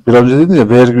 Yani biraz önce dedim ya,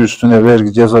 vergi üstüne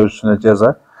vergi, ceza üstüne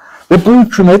ceza. Ve bu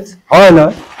hükümet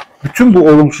hala bütün bu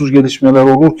olumsuz gelişmeler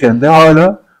olurken de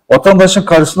hala vatandaşın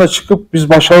karşısına çıkıp biz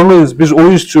başarılıyız, biz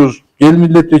oy istiyoruz, gel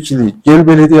milletvekili, gel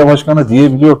belediye başkanı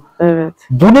diyebiliyor.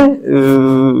 Bu ne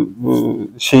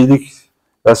şeylik,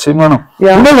 Yasemin Hanım, bu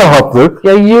ne rahatlık?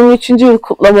 Ya 23. yıl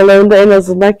kutlamalarında en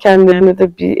azından kendilerine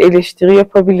de bir eleştiri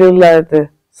yapabilirlerdi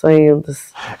Sayın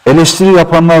Yıldız. Eleştiri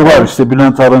yapanlar var işte,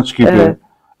 Bülent Arınç gibi,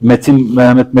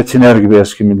 Mehmet Metiner gibi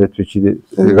eski milletvekili,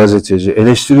 gazeteci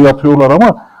eleştiri yapıyorlar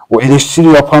ama o eleştiri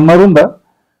yapanların da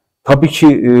tabii ki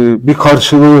bir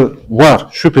karşılığı var,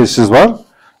 şüphesiz var.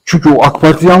 Çünkü o AK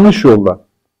Parti yanlış yolda.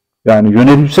 Yani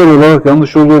yönelimsel olarak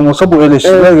yanlış yolda olmasa bu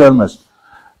eleştiriler gelmez.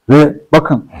 Ve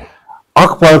bakın,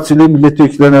 AK Partili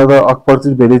milletvekillerine ya da AK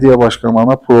Partili belediye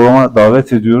başkanlarına programa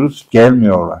davet ediyoruz.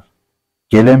 Gelmiyorlar.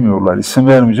 Gelemiyorlar. İsim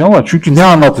vermeyeceğim ama çünkü ne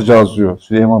anlatacağız diyor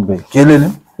Süleyman Bey.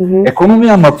 Gelelim.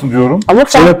 Ekonomiyi anlatın diyorum. Ama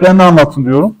sebeplerini anlatın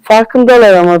diyorum.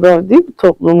 Farkındalar ama da değil mi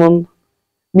toplumun,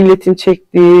 milletin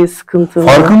çektiği sıkıntının?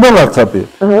 Farkındalar tabii.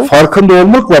 Farkında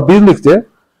olmakla birlikte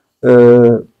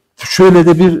şöyle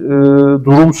de bir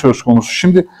durum söz konusu.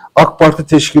 Şimdi AK Parti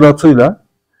teşkilatıyla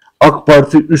AK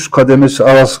Parti üst kademesi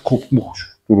arası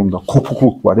kopmuş durumda.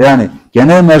 Kopukluk var. Yani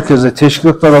genel merkezde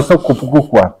teşkilatlar arasında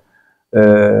kopukluk var.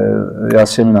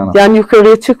 Yasemin Hanım. Yani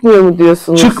yukarıya çıkmıyor mu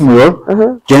diyorsunuz? Çıkmıyor.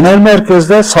 Genel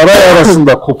merkezde saray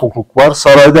arasında kopukluk var.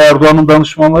 Sarayda Erdoğan'ın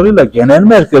danışmanlarıyla genel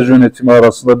merkez yönetimi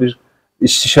arasında bir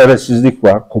istişaresizlik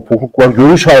var, kopukluk var,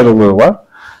 görüş ayrılığı var.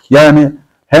 Yani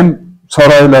hem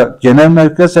sarayla genel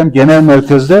merkez hem genel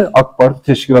merkezde AK Parti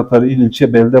teşkilatları, il,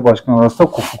 ilçe, belediye başkanları arasında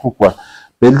kopukluk var.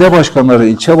 Belediye başkanları,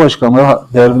 ilçe başkanları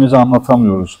derdimizi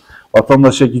anlatamıyoruz.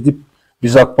 Vatandaşa gidip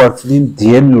biz AK Partiliyim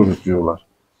diyemiyoruz diyorlar.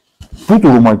 Bu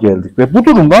duruma geldik ve bu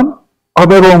durumdan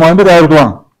haber olmayan bir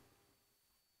Erdoğan.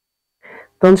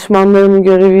 Danışmanlarının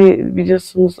görevi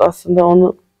biliyorsunuz aslında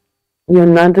onu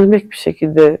yönlendirmek bir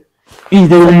şekilde. İyi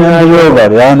de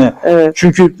yönlendiriyorlar yani.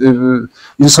 Çünkü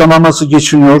insanlar nasıl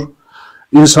geçiniyor,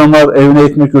 insanlar evine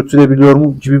ekmek götürebiliyor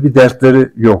mu gibi bir dertleri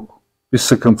yok. Bir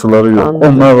sıkıntıları yok.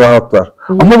 Anladım. Onlar rahatlar.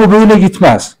 Ama bu böyle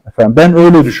gitmez. Efendim, ben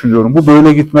öyle düşünüyorum. Bu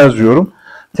böyle gitmez diyorum.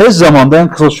 Tez zamanda en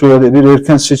kısa sürede bir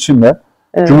erken seçimle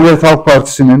Cumhuriyet Halk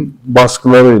Partisi'nin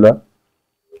baskılarıyla.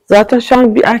 Zaten şu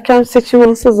an bir erken seçim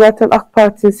olursa zaten AK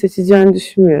Parti'nin seçeceğini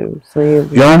düşünmüyorum Sayın.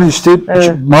 Yani işte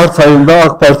Mart ayında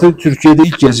AK Parti Türkiye'de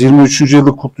ilk kez 23.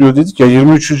 yılı kutluyor dedik ya,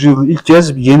 23. yılı ilk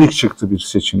kez yenik çıktı bir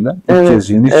seçimden. İlk kez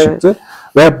yenik çıktı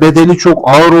ve bedeli çok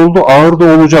ağır oldu, ağır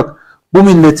da olacak. Bu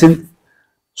milletin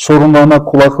sorunlarına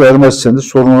kulak vermezseniz,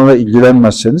 sorunlarına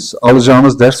ilgilenmezseniz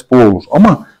alacağınız ders bu olur.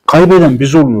 Ama kaybeden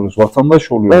biz oluyoruz,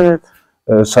 vatandaş oluyor.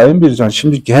 Sayın Bircan,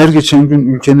 şimdi her geçen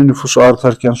gün ülkenin nüfusu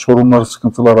artarken, sorunlar,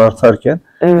 sıkıntılar artarken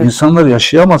insanlar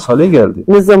yaşayamaz hale geldi.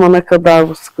 Ne zamana kadar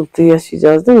bu sıkıntıyı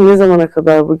yaşayacağız değil mi? Ne zamana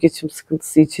kadar bu geçim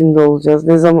sıkıntısı içinde olacağız?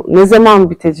 Ne zaman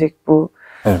bitecek bu?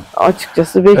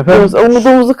 Açıkçası bekliyoruz.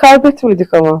 Umudumuzu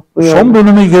kaybetmedik ama. Son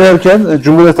bölüme girerken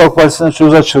Cumhuriyet Halk Partisi'nden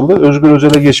söz açıldı. Özgür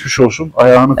Özel'e geçmiş olsun.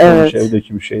 Ayağını kırmış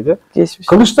evdeki bir şeyde.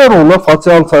 Kılıçdaroğlu'la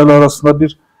Fatih Altaylı arasında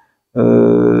bir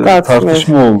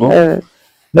tartışma oldu.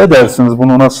 Ne dersiniz?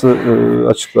 Bunu nasıl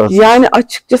açıklarsınız? Yani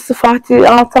açıkçası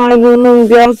Fatih Altaylı'nın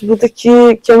biraz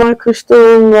buradaki Kemal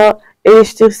Kılıçdaroğlu'na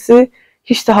eleştirisi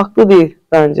hiç de haklı değil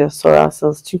bence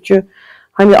sorarsanız. Çünkü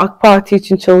hani AK Parti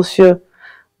için çalışıyor.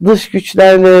 Dış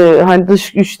güçlerle, hani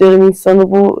dış güçlerin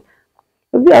insanı, bu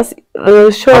biraz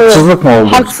şöyle haksızlık mı oldu?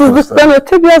 Haksızlıktan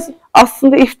öte biraz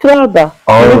aslında iftira da.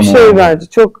 Ağır bir şey bence.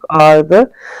 Çok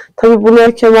ağırdı. Tabii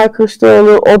buna Kemal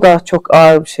Kılıçdaroğlu o da çok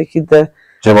ağır bir şekilde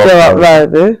cevap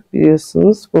verdi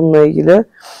biliyorsunuz bununla ilgili.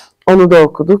 Onu da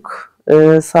okuduk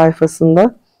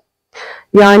sayfasında.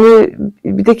 Yani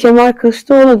bir de Kemal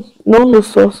Kılıçdaroğlu ne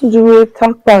olursa olsun Cumhuriyet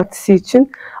Halk Partisi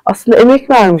için aslında emek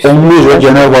vermiş. 11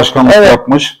 genel başkanlık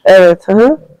yapmış.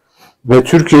 Ve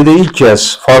Türkiye'de ilk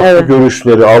kez farklı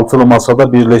görüşleri altılı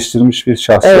masada birleştirmiş bir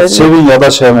şahsiyet. Sevin ya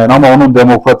da sevmeyin ama onun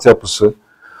demokrat yapısı,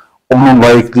 onun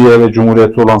laikliğe ve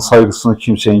cumhuriyete olan saygısını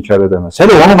kimse inkar edemez.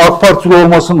 Hele onun AK Partili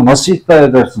olmasını nasıl iddia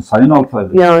edersin Sayın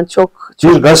Altaylı? Yani çok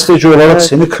bir gazeteci olarak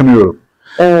seni kınıyorum.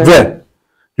 Ve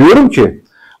diyorum ki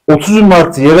 30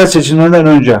 Mart yerel seçimlerden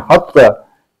önce, hatta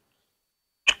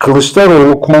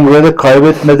Kılıçdaroğlu kongrede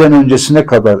kaybetmeden öncesine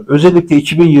kadar, özellikle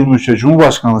 2023'te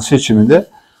Cumhurbaşkanlığı seçiminde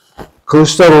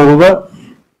Kılıçdaroğlu da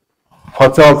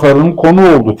Fatih Altaylı'nın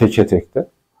konuğu oldu teke tekte.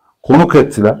 Konuk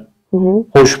ettiler.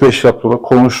 Hoşbeş yaptılar,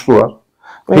 konuştular.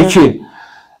 Peki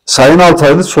Sayın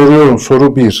Altaylı soruyorum,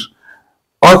 soru 1.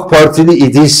 AK Partili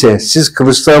idiyse siz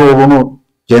Kılıçdaroğlu'nu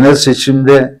genel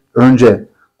seçimde önce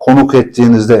konuk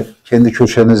ettiğinizde, kendi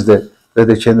köşenizde ve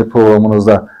de kendi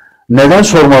programınızda neden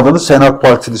sormadınız sen AK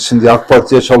Partilisin diye, AK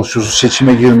Parti'ye çalışıyorsun,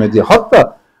 seçime girme diye.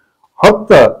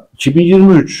 Hatta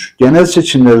 2023 genel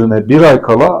seçimlerine bir ay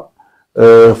kala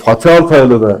Fatih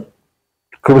Altaylı da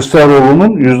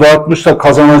Kılıçdaroğlu'nun %60'da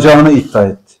kazanacağını iddia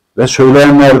etti. Ve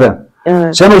söyleyenlerden.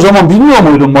 Sen o zaman bilmiyor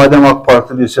muydun madem AK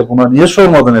Partiliyse buna? Niye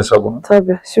sormadın hesabını?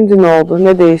 Tabii. Şimdi ne oldu?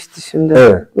 Ne değişti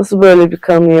şimdi? Nasıl böyle bir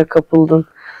kanıya kapıldın?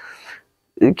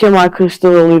 Kemal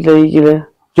Kılıçdaroğlu ile ilgili.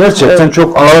 Gerçekten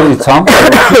çok ağır itham.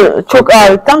 Çok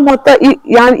ağır itham. Hatta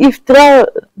yani iftira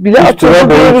bile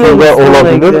boyutunda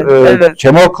olabilir.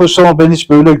 Kemal Kılıçdaroğlu ben hiç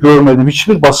böyle görmedim.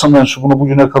 Hiçbir basın mensubunu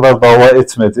bugüne kadar dava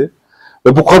etmedi.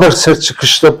 Ve bu kadar sert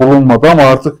çıkışta bulunmadı ama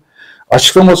artık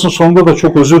açıklamasının sonunda da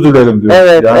çok özür dilerim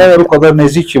diyor. Bu kadar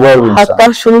nezih, kibar bir insan.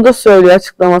 Hatta şunu da söylüyor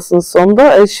açıklamasının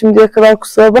sonunda. Şimdiye kadar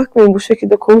kusura bakmayın bu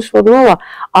şekilde konuşmadım ama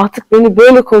artık beni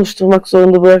böyle konuşturmak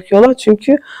zorunda bırakıyorlar.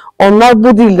 Çünkü onlar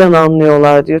bu dilden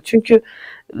anlıyorlar diyor. Çünkü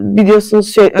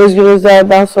biliyorsunuz Özgür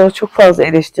Özel'den sonra çok fazla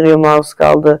eleştiriye maruz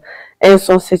kaldı. En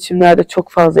son seçimlerde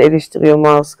çok fazla eleştiriye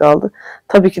maruz kaldı.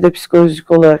 Tabii ki de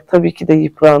psikolojik olarak tabii ki de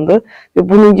yıprandı. Ve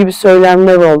bunun gibi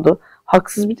söylemler oldu.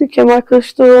 Haksız bir de Kemal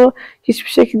Kılıçdaroğlu hiçbir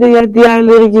şekilde ya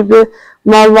diğerleri gibi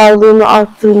mal varlığını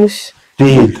arttırmış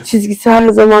değil. Çizgisi her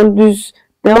zaman düz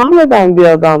devam eden bir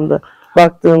adamdı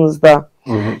baktığınızda.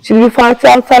 Hı hı. Şimdi bir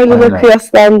Fatih Altaylı'yla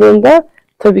kıyaslandığında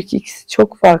tabii ki ikisi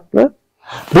çok farklı.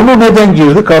 Bunu neden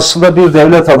girdik? Aslında bir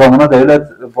devlet adamına, devlet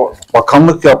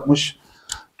bakanlık yapmış,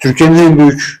 Türkiye'nin en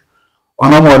büyük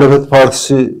ana muhalefet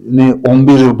partisini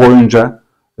 11 yıl boyunca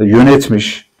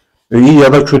yönetmiş. İyi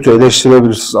ya da kötü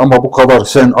eleştirebilirsiniz ama bu kadar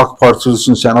sen AK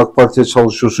Partilisin, sen AK Parti'ye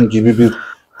çalışıyorsun gibi bir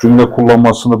cümle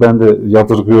kullanmasını ben de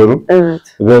yadırgıyorum. Evet.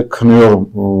 Ve kınıyorum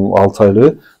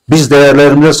Altaylı'yı. Biz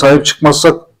değerlerimize sahip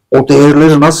çıkmazsak o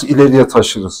değerleri nasıl ileriye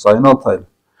taşırız Sayın Altaylı?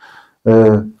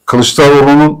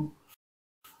 Kılıçdaroğlu'nun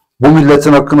bu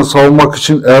milletin hakkını savunmak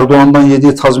için Erdoğan'dan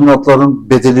yediği tazminatların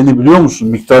bedelini biliyor musun?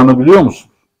 Miktarını biliyor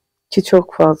musun? Ki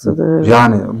çok fazladır.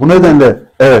 Yani bu nedenle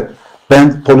evet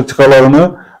ben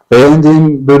politikalarını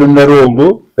beğendiğim bölümleri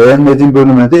oldu, beğenmediğim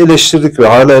bölümleri de eleştirdik ve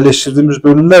hala eleştirdiğimiz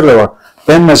bölümler de var.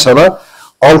 Ben mesela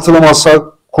altılı masa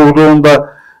kurduğunda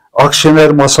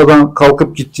Akşener masadan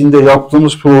kalkıp gittiğinde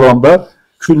yaptığımız programda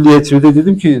külliyetinde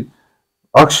dedim ki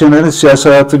Akşener'in siyasi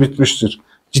hayatı bitmiştir.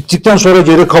 Gittikten sonra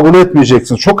geri kabul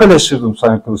etmeyeceksin. Çok eleştirdim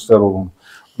Sayın Kılıçdaroğlu'nu.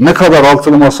 Ne kadar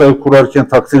altılı masayı kurarken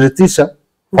takdir ettiysem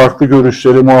farklı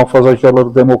görüşleri,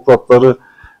 muhafazakarları, demokratları,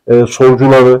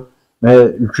 solcuları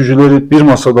ve ülkücüleri bir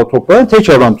masada toplayan tek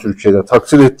adam Türkiye'de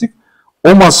takdir ettik.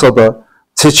 O masada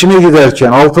seçime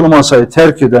giderken altılı masayı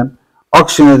terk eden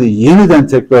Akşener'i yeniden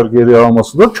tekrar geri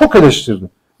alması da çok eleştirdi.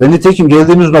 Ve nitekim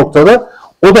geldiğimiz noktada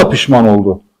o da pişman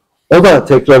oldu. O da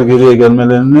tekrar geriye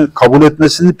gelmelerini kabul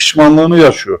etmesinin pişmanlığını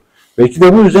yaşıyor. Belki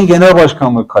de bu yüzden genel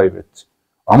başkanlığı kaybetti.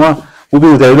 Ama bu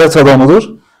bir devlet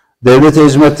adamıdır. Devlete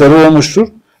hizmetleri olmuştur.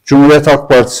 Cumhuriyet Halk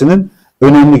Partisi'nin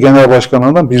önemli genel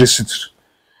başkanlarından birisidir.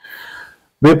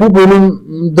 Ve bu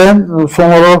bölümden son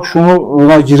olarak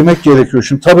şuna girmek gerekiyor.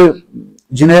 Şimdi tabii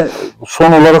yine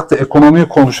son olarak da ekonomiyi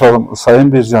konuşalım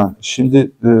Sayın Bircan.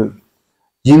 Şimdi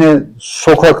yine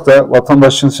sokakta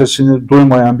vatandaşın sesini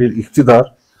duymayan bir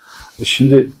iktidar.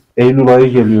 Şimdi Eylül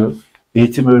ayı geliyor.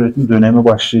 Eğitim öğretim dönemi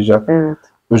başlayacak. Evet.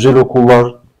 Özel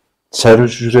okullar,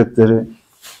 servis ücretleri,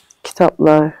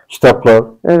 kitaplar.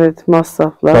 Evet,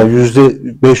 masraflar.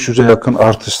 %500'e yakın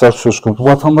artışlar söz konusu.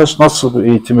 Vatandaş nasıl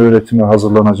eğitim öğretime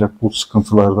hazırlanacak bu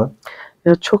sıkıntılarda?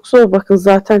 Ya çok zor. Bakın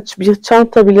zaten bir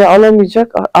çanta bile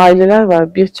alamayacak aileler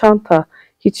var. Bir çanta.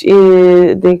 Hiç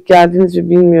denk geldiniz mi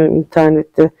bilmiyorum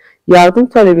internette. Yardım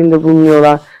talebinde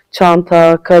bulunuyorlar.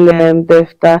 Çanta, kalem,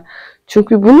 defter.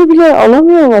 Çünkü bunu bile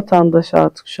alamıyor vatandaş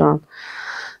artık şu an.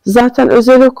 Zaten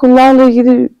özel okullarla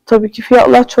ilgili tabii ki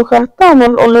fiyatlar çok arttı ama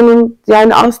oranın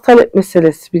yani az talep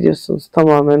meselesi biliyorsunuz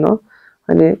tamamen o.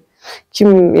 Hani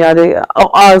kim yani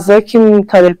arıza kim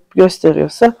talep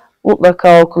gösteriyorsa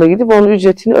mutlaka okula gidip onun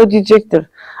ücretini ödeyecektir.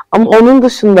 Ama onun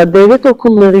dışında devlet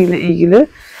okulları ile ilgili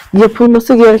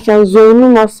yapılması gereken zorunlu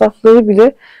masrafları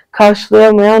bile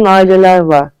karşılayamayan aileler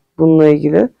var bununla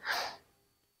ilgili.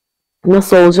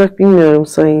 Nasıl olacak bilmiyorum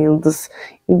Sayın Yıldız.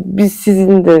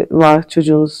 Sizin de var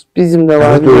çocuğunuz, bizim de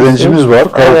var. Evet, öğrencimiz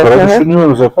var. Kara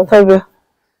düşünüyoruz efendim. Tabii.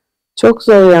 Çok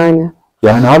zor yani.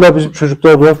 Yani hala bizim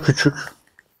çocuklar biraz küçük.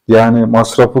 Yani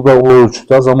masrafı da o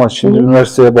ölçüde az ama şimdi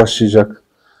üniversiteye başlayacak.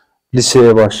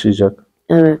 Liseye başlayacak.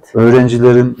 Evet.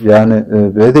 Öğrencilerin yani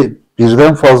ve de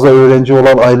birden fazla öğrenci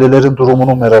olan ailelerin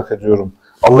durumunu merak ediyorum.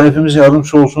 Allah hepimiz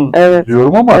yardımcı olsun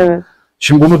diyorum ama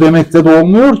şimdi bunu demekle de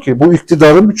olmuyor ki. Bu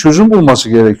iktidarın bir çözüm bulması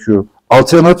gerekiyor.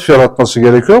 Alternatif yaratması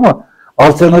gerekiyor ama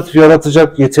alternatif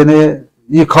yaratacak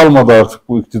yeteneği kalmadı artık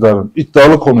bu iktidarın.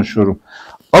 İddialı konuşuyorum.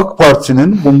 AK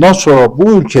Parti'nin bundan sonra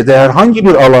bu ülkede herhangi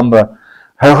bir alanda,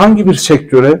 herhangi bir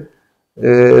sektöre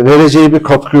vereceği bir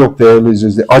katkı yok değerli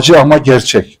izleyiciler. Acı ama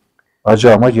gerçek.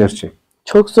 Acı ama gerçek.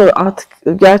 Çok zor. Artık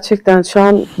gerçekten şu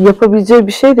an yapabileceği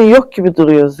bir şey de yok gibi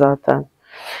duruyor zaten.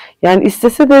 Yani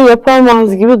istese de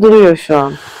yapamaz gibi duruyor şu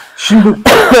an. Şimdi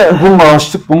bununla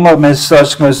açtık. Bununla meclisi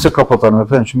açtık, meclisi kapatalım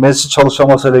efendim. Şimdi meclisi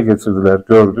çalışamaz hale getirdiler.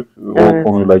 Gördük. O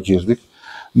konuyla girdik.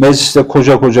 Mecliste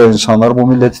koca insanlar, bu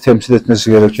milleti temsil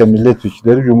etmesi gereken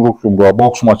milletvekilleri yumruk yumruğa,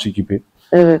 boks maçı gibi.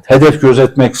 Evet. Hedef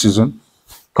gözetmeksizin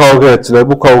kavga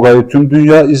ettiler. Bu kavgayı tüm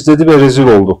dünya izledi ve rezil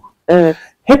olduk. Evet.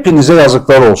 Hepinize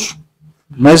yazıklar olsun.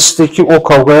 Meclisteki o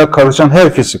kavgaya karışan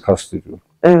herkesi kastediyorum.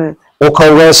 Evet. O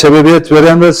kavgaya sebebiyet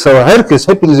veren ve herkes,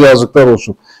 hepinize yazıklar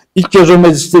olsun. İlk kez o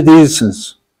mecliste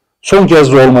değilsiniz. Son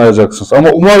kez de olmayacaksınız. Ama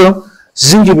umarım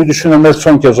sizin gibi düşünenler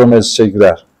son kez o meclise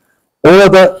girer.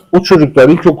 Orada o çocuklar,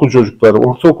 ilkokul çocukları,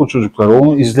 ortaokul çocukları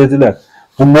onu izlediler.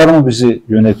 Bunlar mı bizi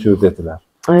yönetiyor dediler.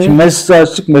 Evet. Şimdi meclisi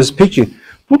açtık. Peki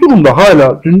bu durumda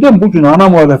hala dünden bugüne ana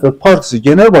muhalefet partisi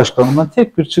genel başkanından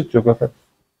tek bir çıt yok efendim.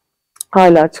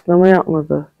 Hala açıklama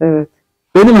yapmadı. Evet.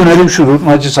 Benim önerim şudur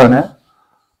nacizane.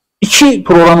 2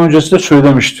 program öncesinde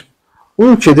söylemiştim. Bu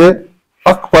ülkede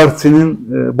AK Parti'nin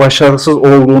başarısız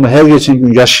olduğunu her geçen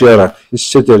gün yaşayarak,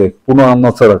 hissederek, bunu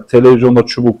anlatarak, televizyonda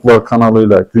çubuklar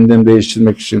kanalıyla gündem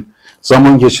değiştirmek için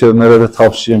zaman geçirenlere de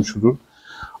tavsiyem şudur.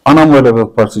 Ana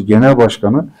muhalefet partisi genel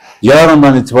başkanı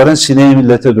yarından itibaren sineği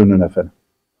millete dönün efendim.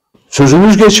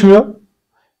 Sözünüz geçmiyor.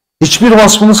 Hiçbir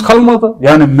vasfınız kalmadı.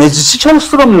 Yani meclisi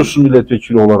çalıştıramıyorsun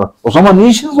milletvekili olarak. O zaman ne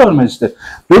işiniz var mecliste?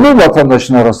 Dönün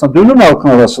vatandaşın arasına, dönün halkın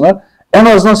arasına. En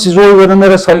azından size oy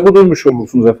verenlere saygı duymuş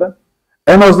olursunuz efendim.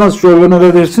 En azından size oy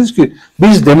verenlere dersiniz ki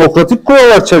biz demokratik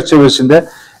kurallar çerçevesinde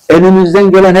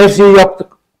elimizden gelen her şeyi yaptık.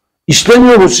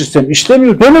 İşlemiyor bu sistem.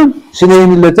 İşlemiyor. Dönün sineği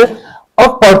millete.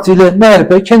 AK Parti ile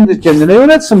MHP kendi kendine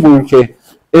yönetsin bu ülkeyi.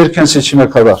 Erken seçime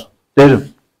kadar derim.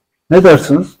 Ne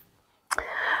dersiniz?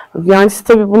 Yani siz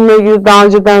tabii bununla ilgili daha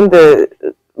önceden de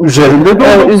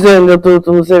üzerinde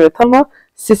durdunuz evet ama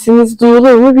sesiniz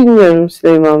duyulur mu bilmiyorum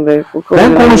Süleyman Bey.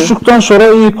 Ben konuştuktan sonra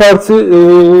İYİ Parti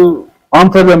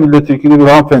Antalya milletvekili bir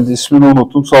hanımefendi, ismini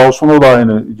unuttum, sağ olsun, o da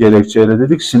aynı gerekçeyle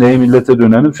dedik. Sineği millete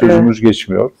dönelim, sözümüz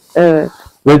geçmiyor. Evet.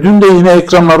 Ve dün de yine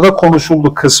ekranlarda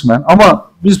konuşuldu kısmen ama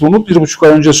biz bunu 1,5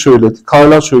 ay önce söyledik.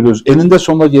 Hala söylüyoruz. Eninde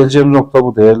sonunda geleceğimiz nokta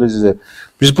bu değerli izleyiciler.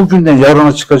 Biz bugünden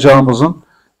yarına çıkacağımızın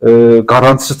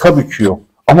garantisi tabii ki yok.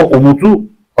 Ama umudu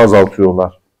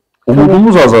azaltıyorlar.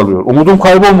 Umudumuz azalıyor. Umudum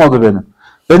kaybolmadı benim.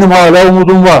 Benim hala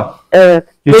umudum var. Evet.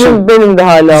 Benim de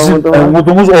hala umudum var.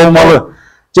 Umudumuz olmalı.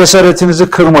 Cesaretinizi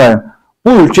kırmayın. Bu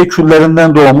ülke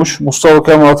küllerinden doğmuş Mustafa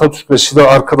Kemal Atatürk ve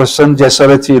silah arkadaşlarının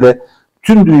cesaretiyle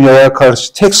tüm dünyaya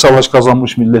karşı tek savaş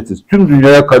kazanmış milletiz. Tüm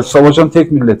dünyaya karşı savaşan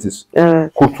tek milletiz.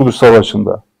 Evet. Kurtuluş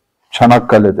Savaşı'nda,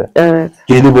 Çanakkale'de, evet.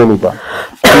 Gelibolu'da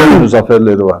önemli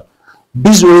zaferleri var.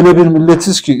 Biz öyle bir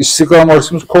milletiz ki İstiklal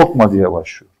Marşımız korkma diye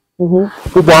başlıyor.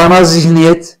 Bu bağnaz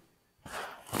zihniyet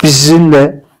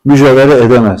bizimle mücadele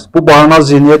edemez. Bu bağnaz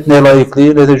zihniyet ne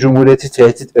layıklığı ne de cumhuriyeti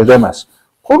tehdit edemez.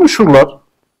 Konuşurlar.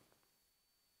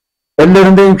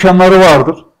 Ellerinde imkanları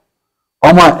vardır.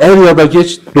 Ama er ya da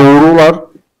geç doğrular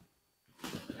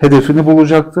hedefini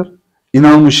bulacaktır.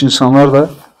 İnanmış insanlar da,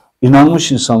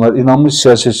 inanmış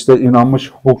siyasetçiler,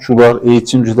 inanmış hukukçular,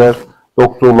 eğitimciler,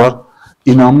 doktorlar,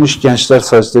 inanmış gençler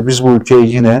sayesinde biz bu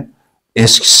ülkeyi yine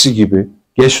eskisi gibi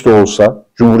geç de olsa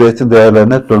Cumhuriyet'in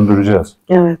değerlerine döndüreceğiz.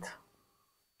 Evet.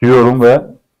 Diyorum ve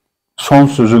son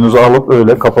sözünüzü alıp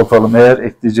öyle kapatalım. Eğer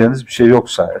ekleyeceğiniz bir şey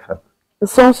yoksa efendim.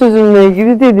 Son sözümle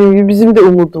ilgili dediğim gibi bizim de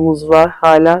umudumuz var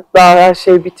hala. Daha her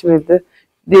şey bitmedi.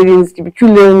 Dediğiniz gibi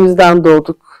küllerimizden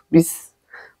doğduk biz.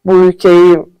 Bu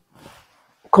ülkeyi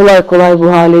kolay kolay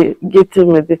bu hale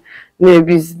getirmedi. Ne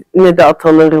biz ne de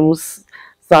atalarımız.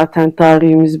 Zaten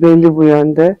tarihimiz belli bu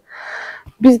yönde.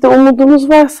 Bizde umudumuz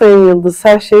var Sayın Yıldız.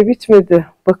 Her şey bitmedi.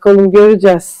 Bakalım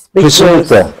göreceğiz. Bekliyoruz.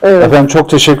 Kesinlikle. Evet. Efendim çok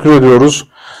teşekkür ediyoruz.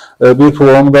 Bir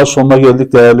programın daha sonuna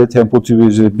geldik değerli Tempo TV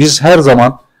izleyicileri. Biz her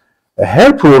zaman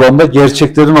her programda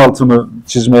gerçeklerin altını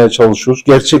çizmeye çalışıyoruz.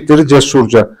 Gerçekleri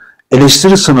cesurca,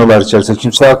 eleştiri sınırlar içerisinde,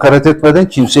 kimseye hakaret etmeden,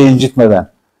 kimseyi incitmeden,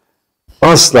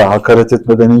 asla hakaret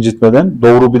etmeden, incitmeden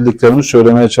doğru bildiklerini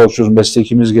söylemeye çalışıyoruz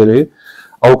meslekimiz gereği.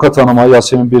 Avukat hanıma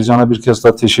Yasemin Bircan'a bir kez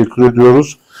daha teşekkür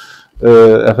ediyoruz.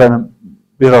 Efendim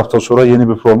bir hafta sonra yeni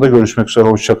bir programda görüşmek üzere.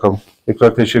 Hoşça kalın.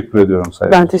 Tekrar teşekkür ediyorum.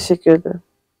 Ben teşekkür ederim.